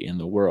country in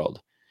the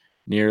world.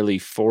 Nearly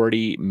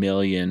 40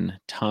 million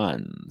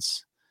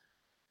tons.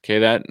 Okay,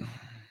 that,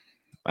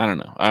 I don't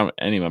know.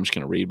 Anyway, I'm just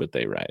going to read what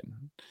they write.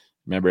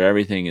 Remember,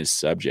 everything is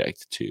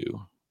subject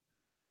to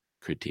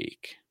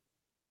critique.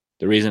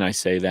 The reason I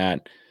say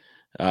that,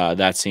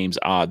 that seems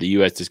odd. The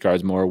U.S.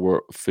 discards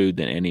more food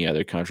than any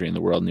other country in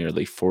the world,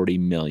 nearly 40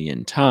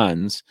 million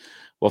tons.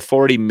 Well,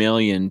 40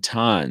 million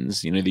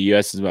tons, the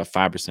U.S. is about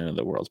 5% of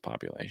the world's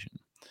population.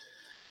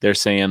 They're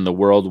saying the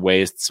world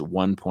wastes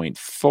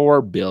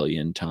 1.4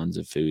 billion tons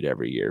of food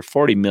every year.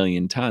 40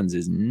 million tons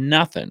is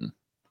nothing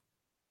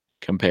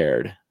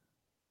compared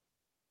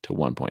to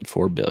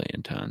 1.4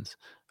 billion tons.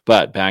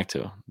 But back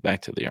to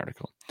the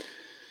article.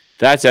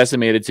 That's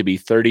estimated to be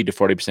 30 to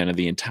 40% of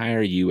the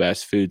entire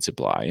U.S. food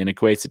supply and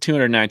equates to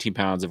 219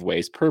 pounds of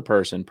waste per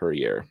person per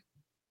year.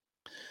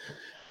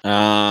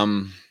 But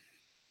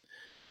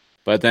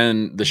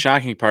then the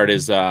shocking part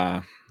is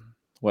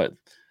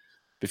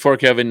before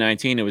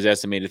COVID-19, it was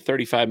estimated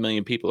 35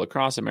 million people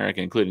across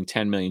America, including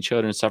 10 million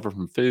children, suffer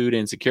from food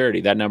insecurity.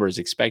 That number is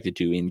expected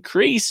to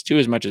increase to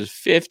as much as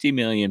 50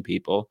 million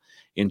people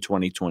in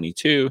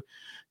 2022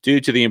 due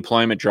to the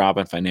employment drop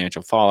and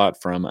financial fallout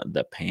from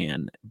the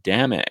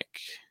pandemic.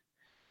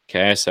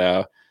 Okay,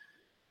 so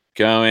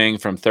going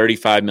from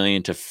 35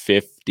 million to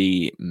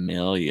 50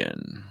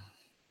 million.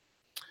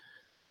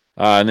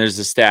 And there's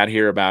a stat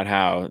here about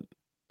how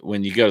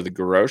when you go to the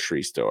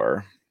grocery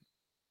store,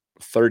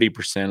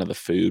 30% of the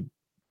food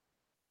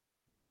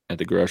at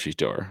the grocery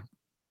store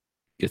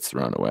gets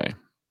thrown away.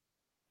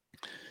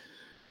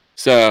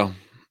 So,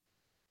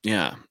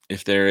 yeah,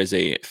 if there is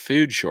a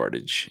food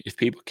shortage, if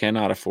people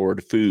cannot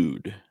afford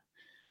food,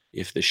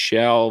 if the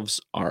shelves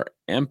are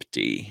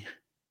empty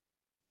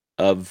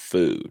of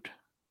food,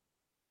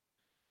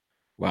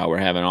 while we're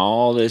having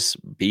all this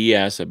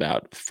BS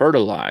about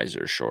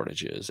fertilizer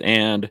shortages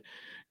and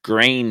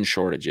grain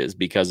shortages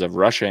because of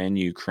Russia and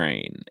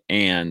Ukraine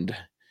and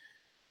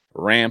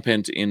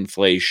rampant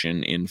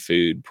inflation in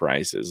food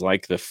prices,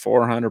 like the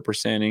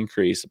 400%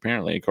 increase,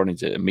 apparently, according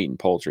to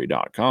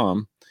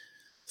meatandpoultry.com,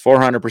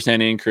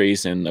 400%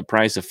 increase in the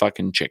price of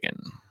fucking chicken,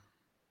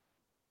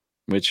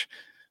 which,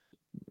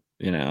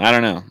 I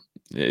don't know.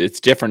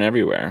 It's different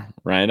everywhere,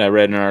 right? I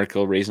read an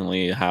article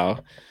recently how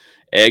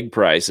egg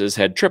prices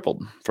had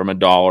tripled from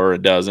 $1 a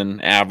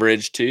dozen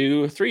average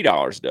to $3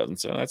 a dozen.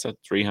 So that's a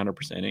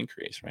 300%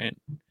 increase, right?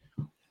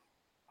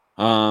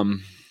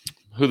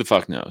 Who the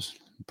fuck knows?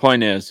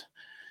 Point is,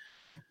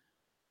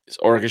 it's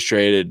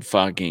orchestrated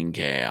fucking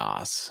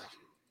chaos.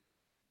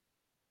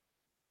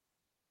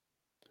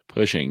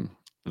 pushing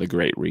the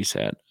Great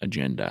Reset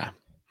agenda.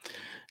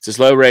 It's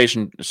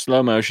a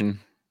slow motion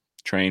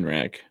train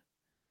wreck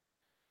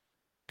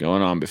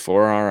going on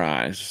before our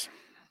eyes,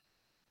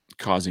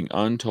 causing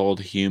untold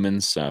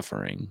human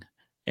suffering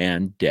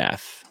and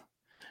death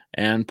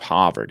and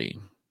poverty.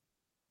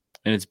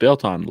 And it's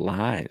built on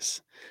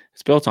lies.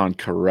 It's built on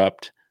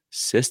corrupt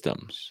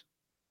systems.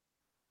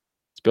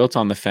 It's built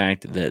on the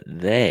fact that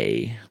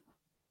they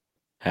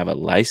have a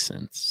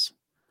license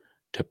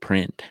to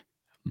print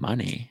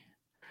money,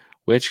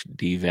 which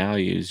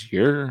devalues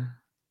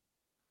your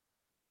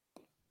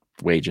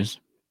wages.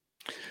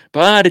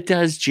 But it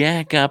does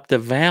jack up the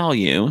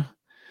value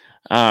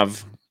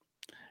of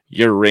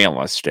your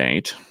real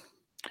estate.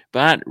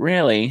 But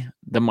really,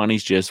 the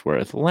money's just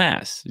worth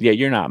less. Yeah,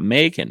 you're not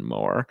making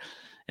more.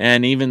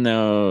 And even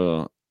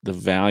though the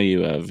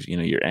value of,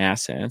 your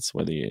assets,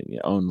 whether you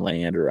own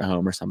land or a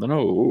home or something,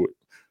 oh,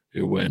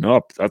 it went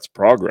up. That's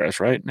progress,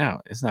 right? No,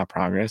 it's not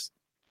progress.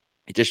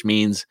 It just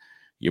means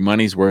your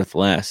money's worth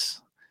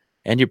less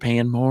and you're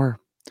paying more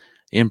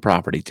in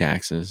property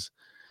taxes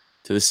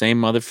to the same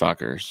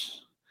motherfuckers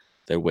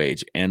that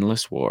wage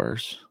endless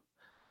wars,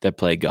 that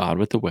play God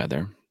with the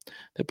weather,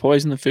 that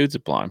poison the food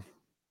supply,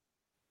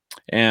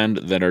 and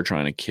that are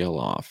trying to kill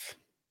off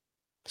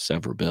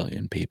several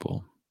billion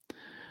people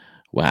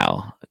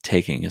while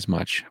taking as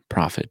much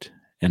profit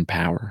and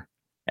power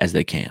as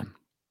they can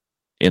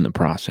in the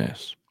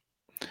process.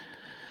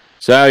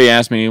 So you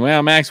ask me,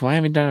 well, Max, why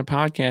haven't you done a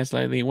podcast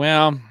lately?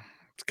 Well,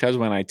 it's because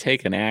when I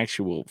take an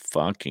actual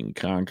fucking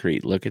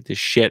concrete look at this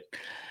shit,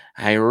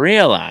 I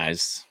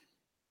realize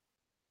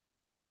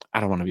I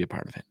don't want to be a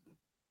part of it.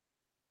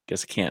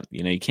 Guess I can't.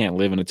 You can't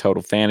live in a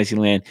total fantasy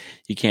land.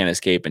 You can't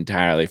escape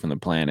entirely from the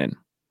planet.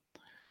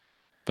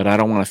 But I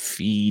don't want to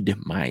feed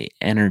my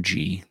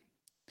energy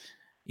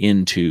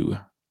into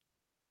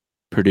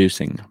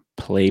producing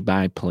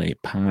play-by-play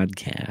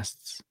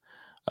podcasts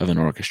of an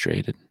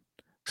orchestrated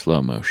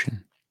slow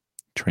motion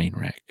train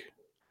wreck.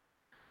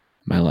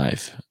 My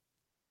life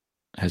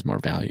has more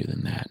value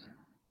than that,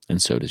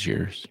 and so does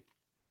yours.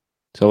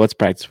 So let's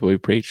practice what we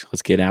preach.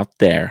 Let's get out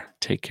there,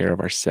 take care of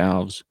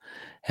ourselves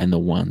and the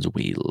ones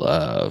we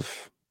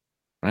love.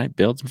 Right?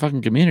 Build some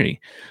fucking community.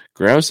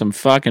 Grow some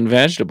fucking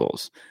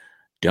vegetables.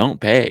 Don't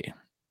pay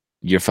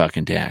your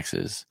fucking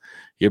taxes.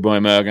 Your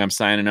boy Mug, I'm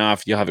signing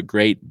off. You'll have a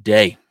great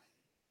day.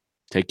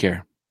 Take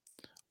care.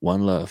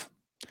 One love.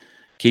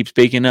 Keep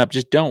speaking up.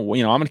 Just don't, I'm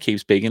going to keep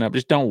speaking up.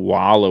 Just don't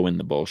wallow in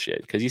the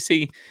bullshit. Because you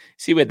see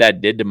what that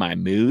did to my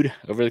mood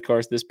over the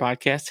course of this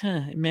podcast?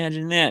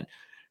 Imagine that.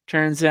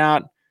 Turns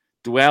out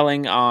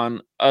dwelling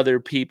on other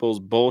people's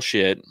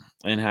bullshit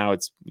and how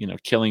it's,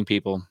 killing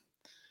people,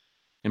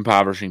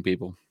 impoverishing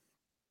people,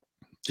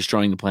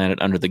 destroying the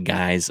planet under the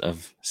guise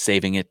of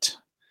saving it,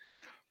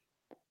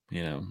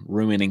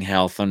 ruining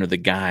health under the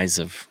guise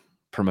of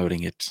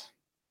promoting it.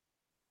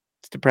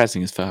 It's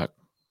depressing as fuck.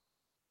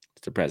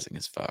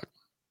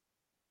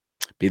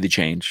 Be the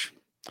change.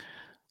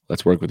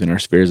 Let's work within our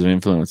spheres of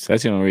influence.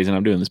 That's the only reason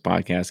I'm doing this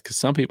podcast, because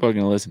some people are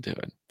going to listen to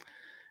it.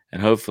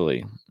 And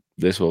hopefully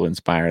this will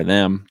inspire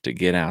them to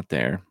get out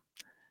there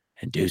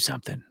and do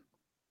something.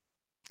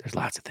 There's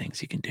lots of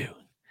things you can do.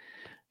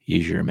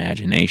 Use your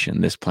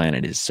imagination. This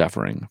planet is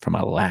suffering from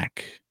a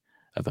lack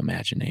of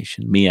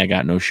imagination. Me, I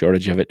got no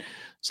shortage of it.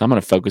 So I'm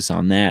going to focus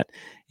on that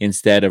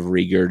instead of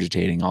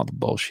regurgitating all the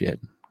bullshit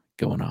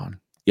going on.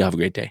 Y'all have a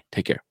great day.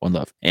 Take care. One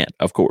love. And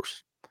of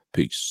course,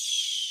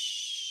 peace.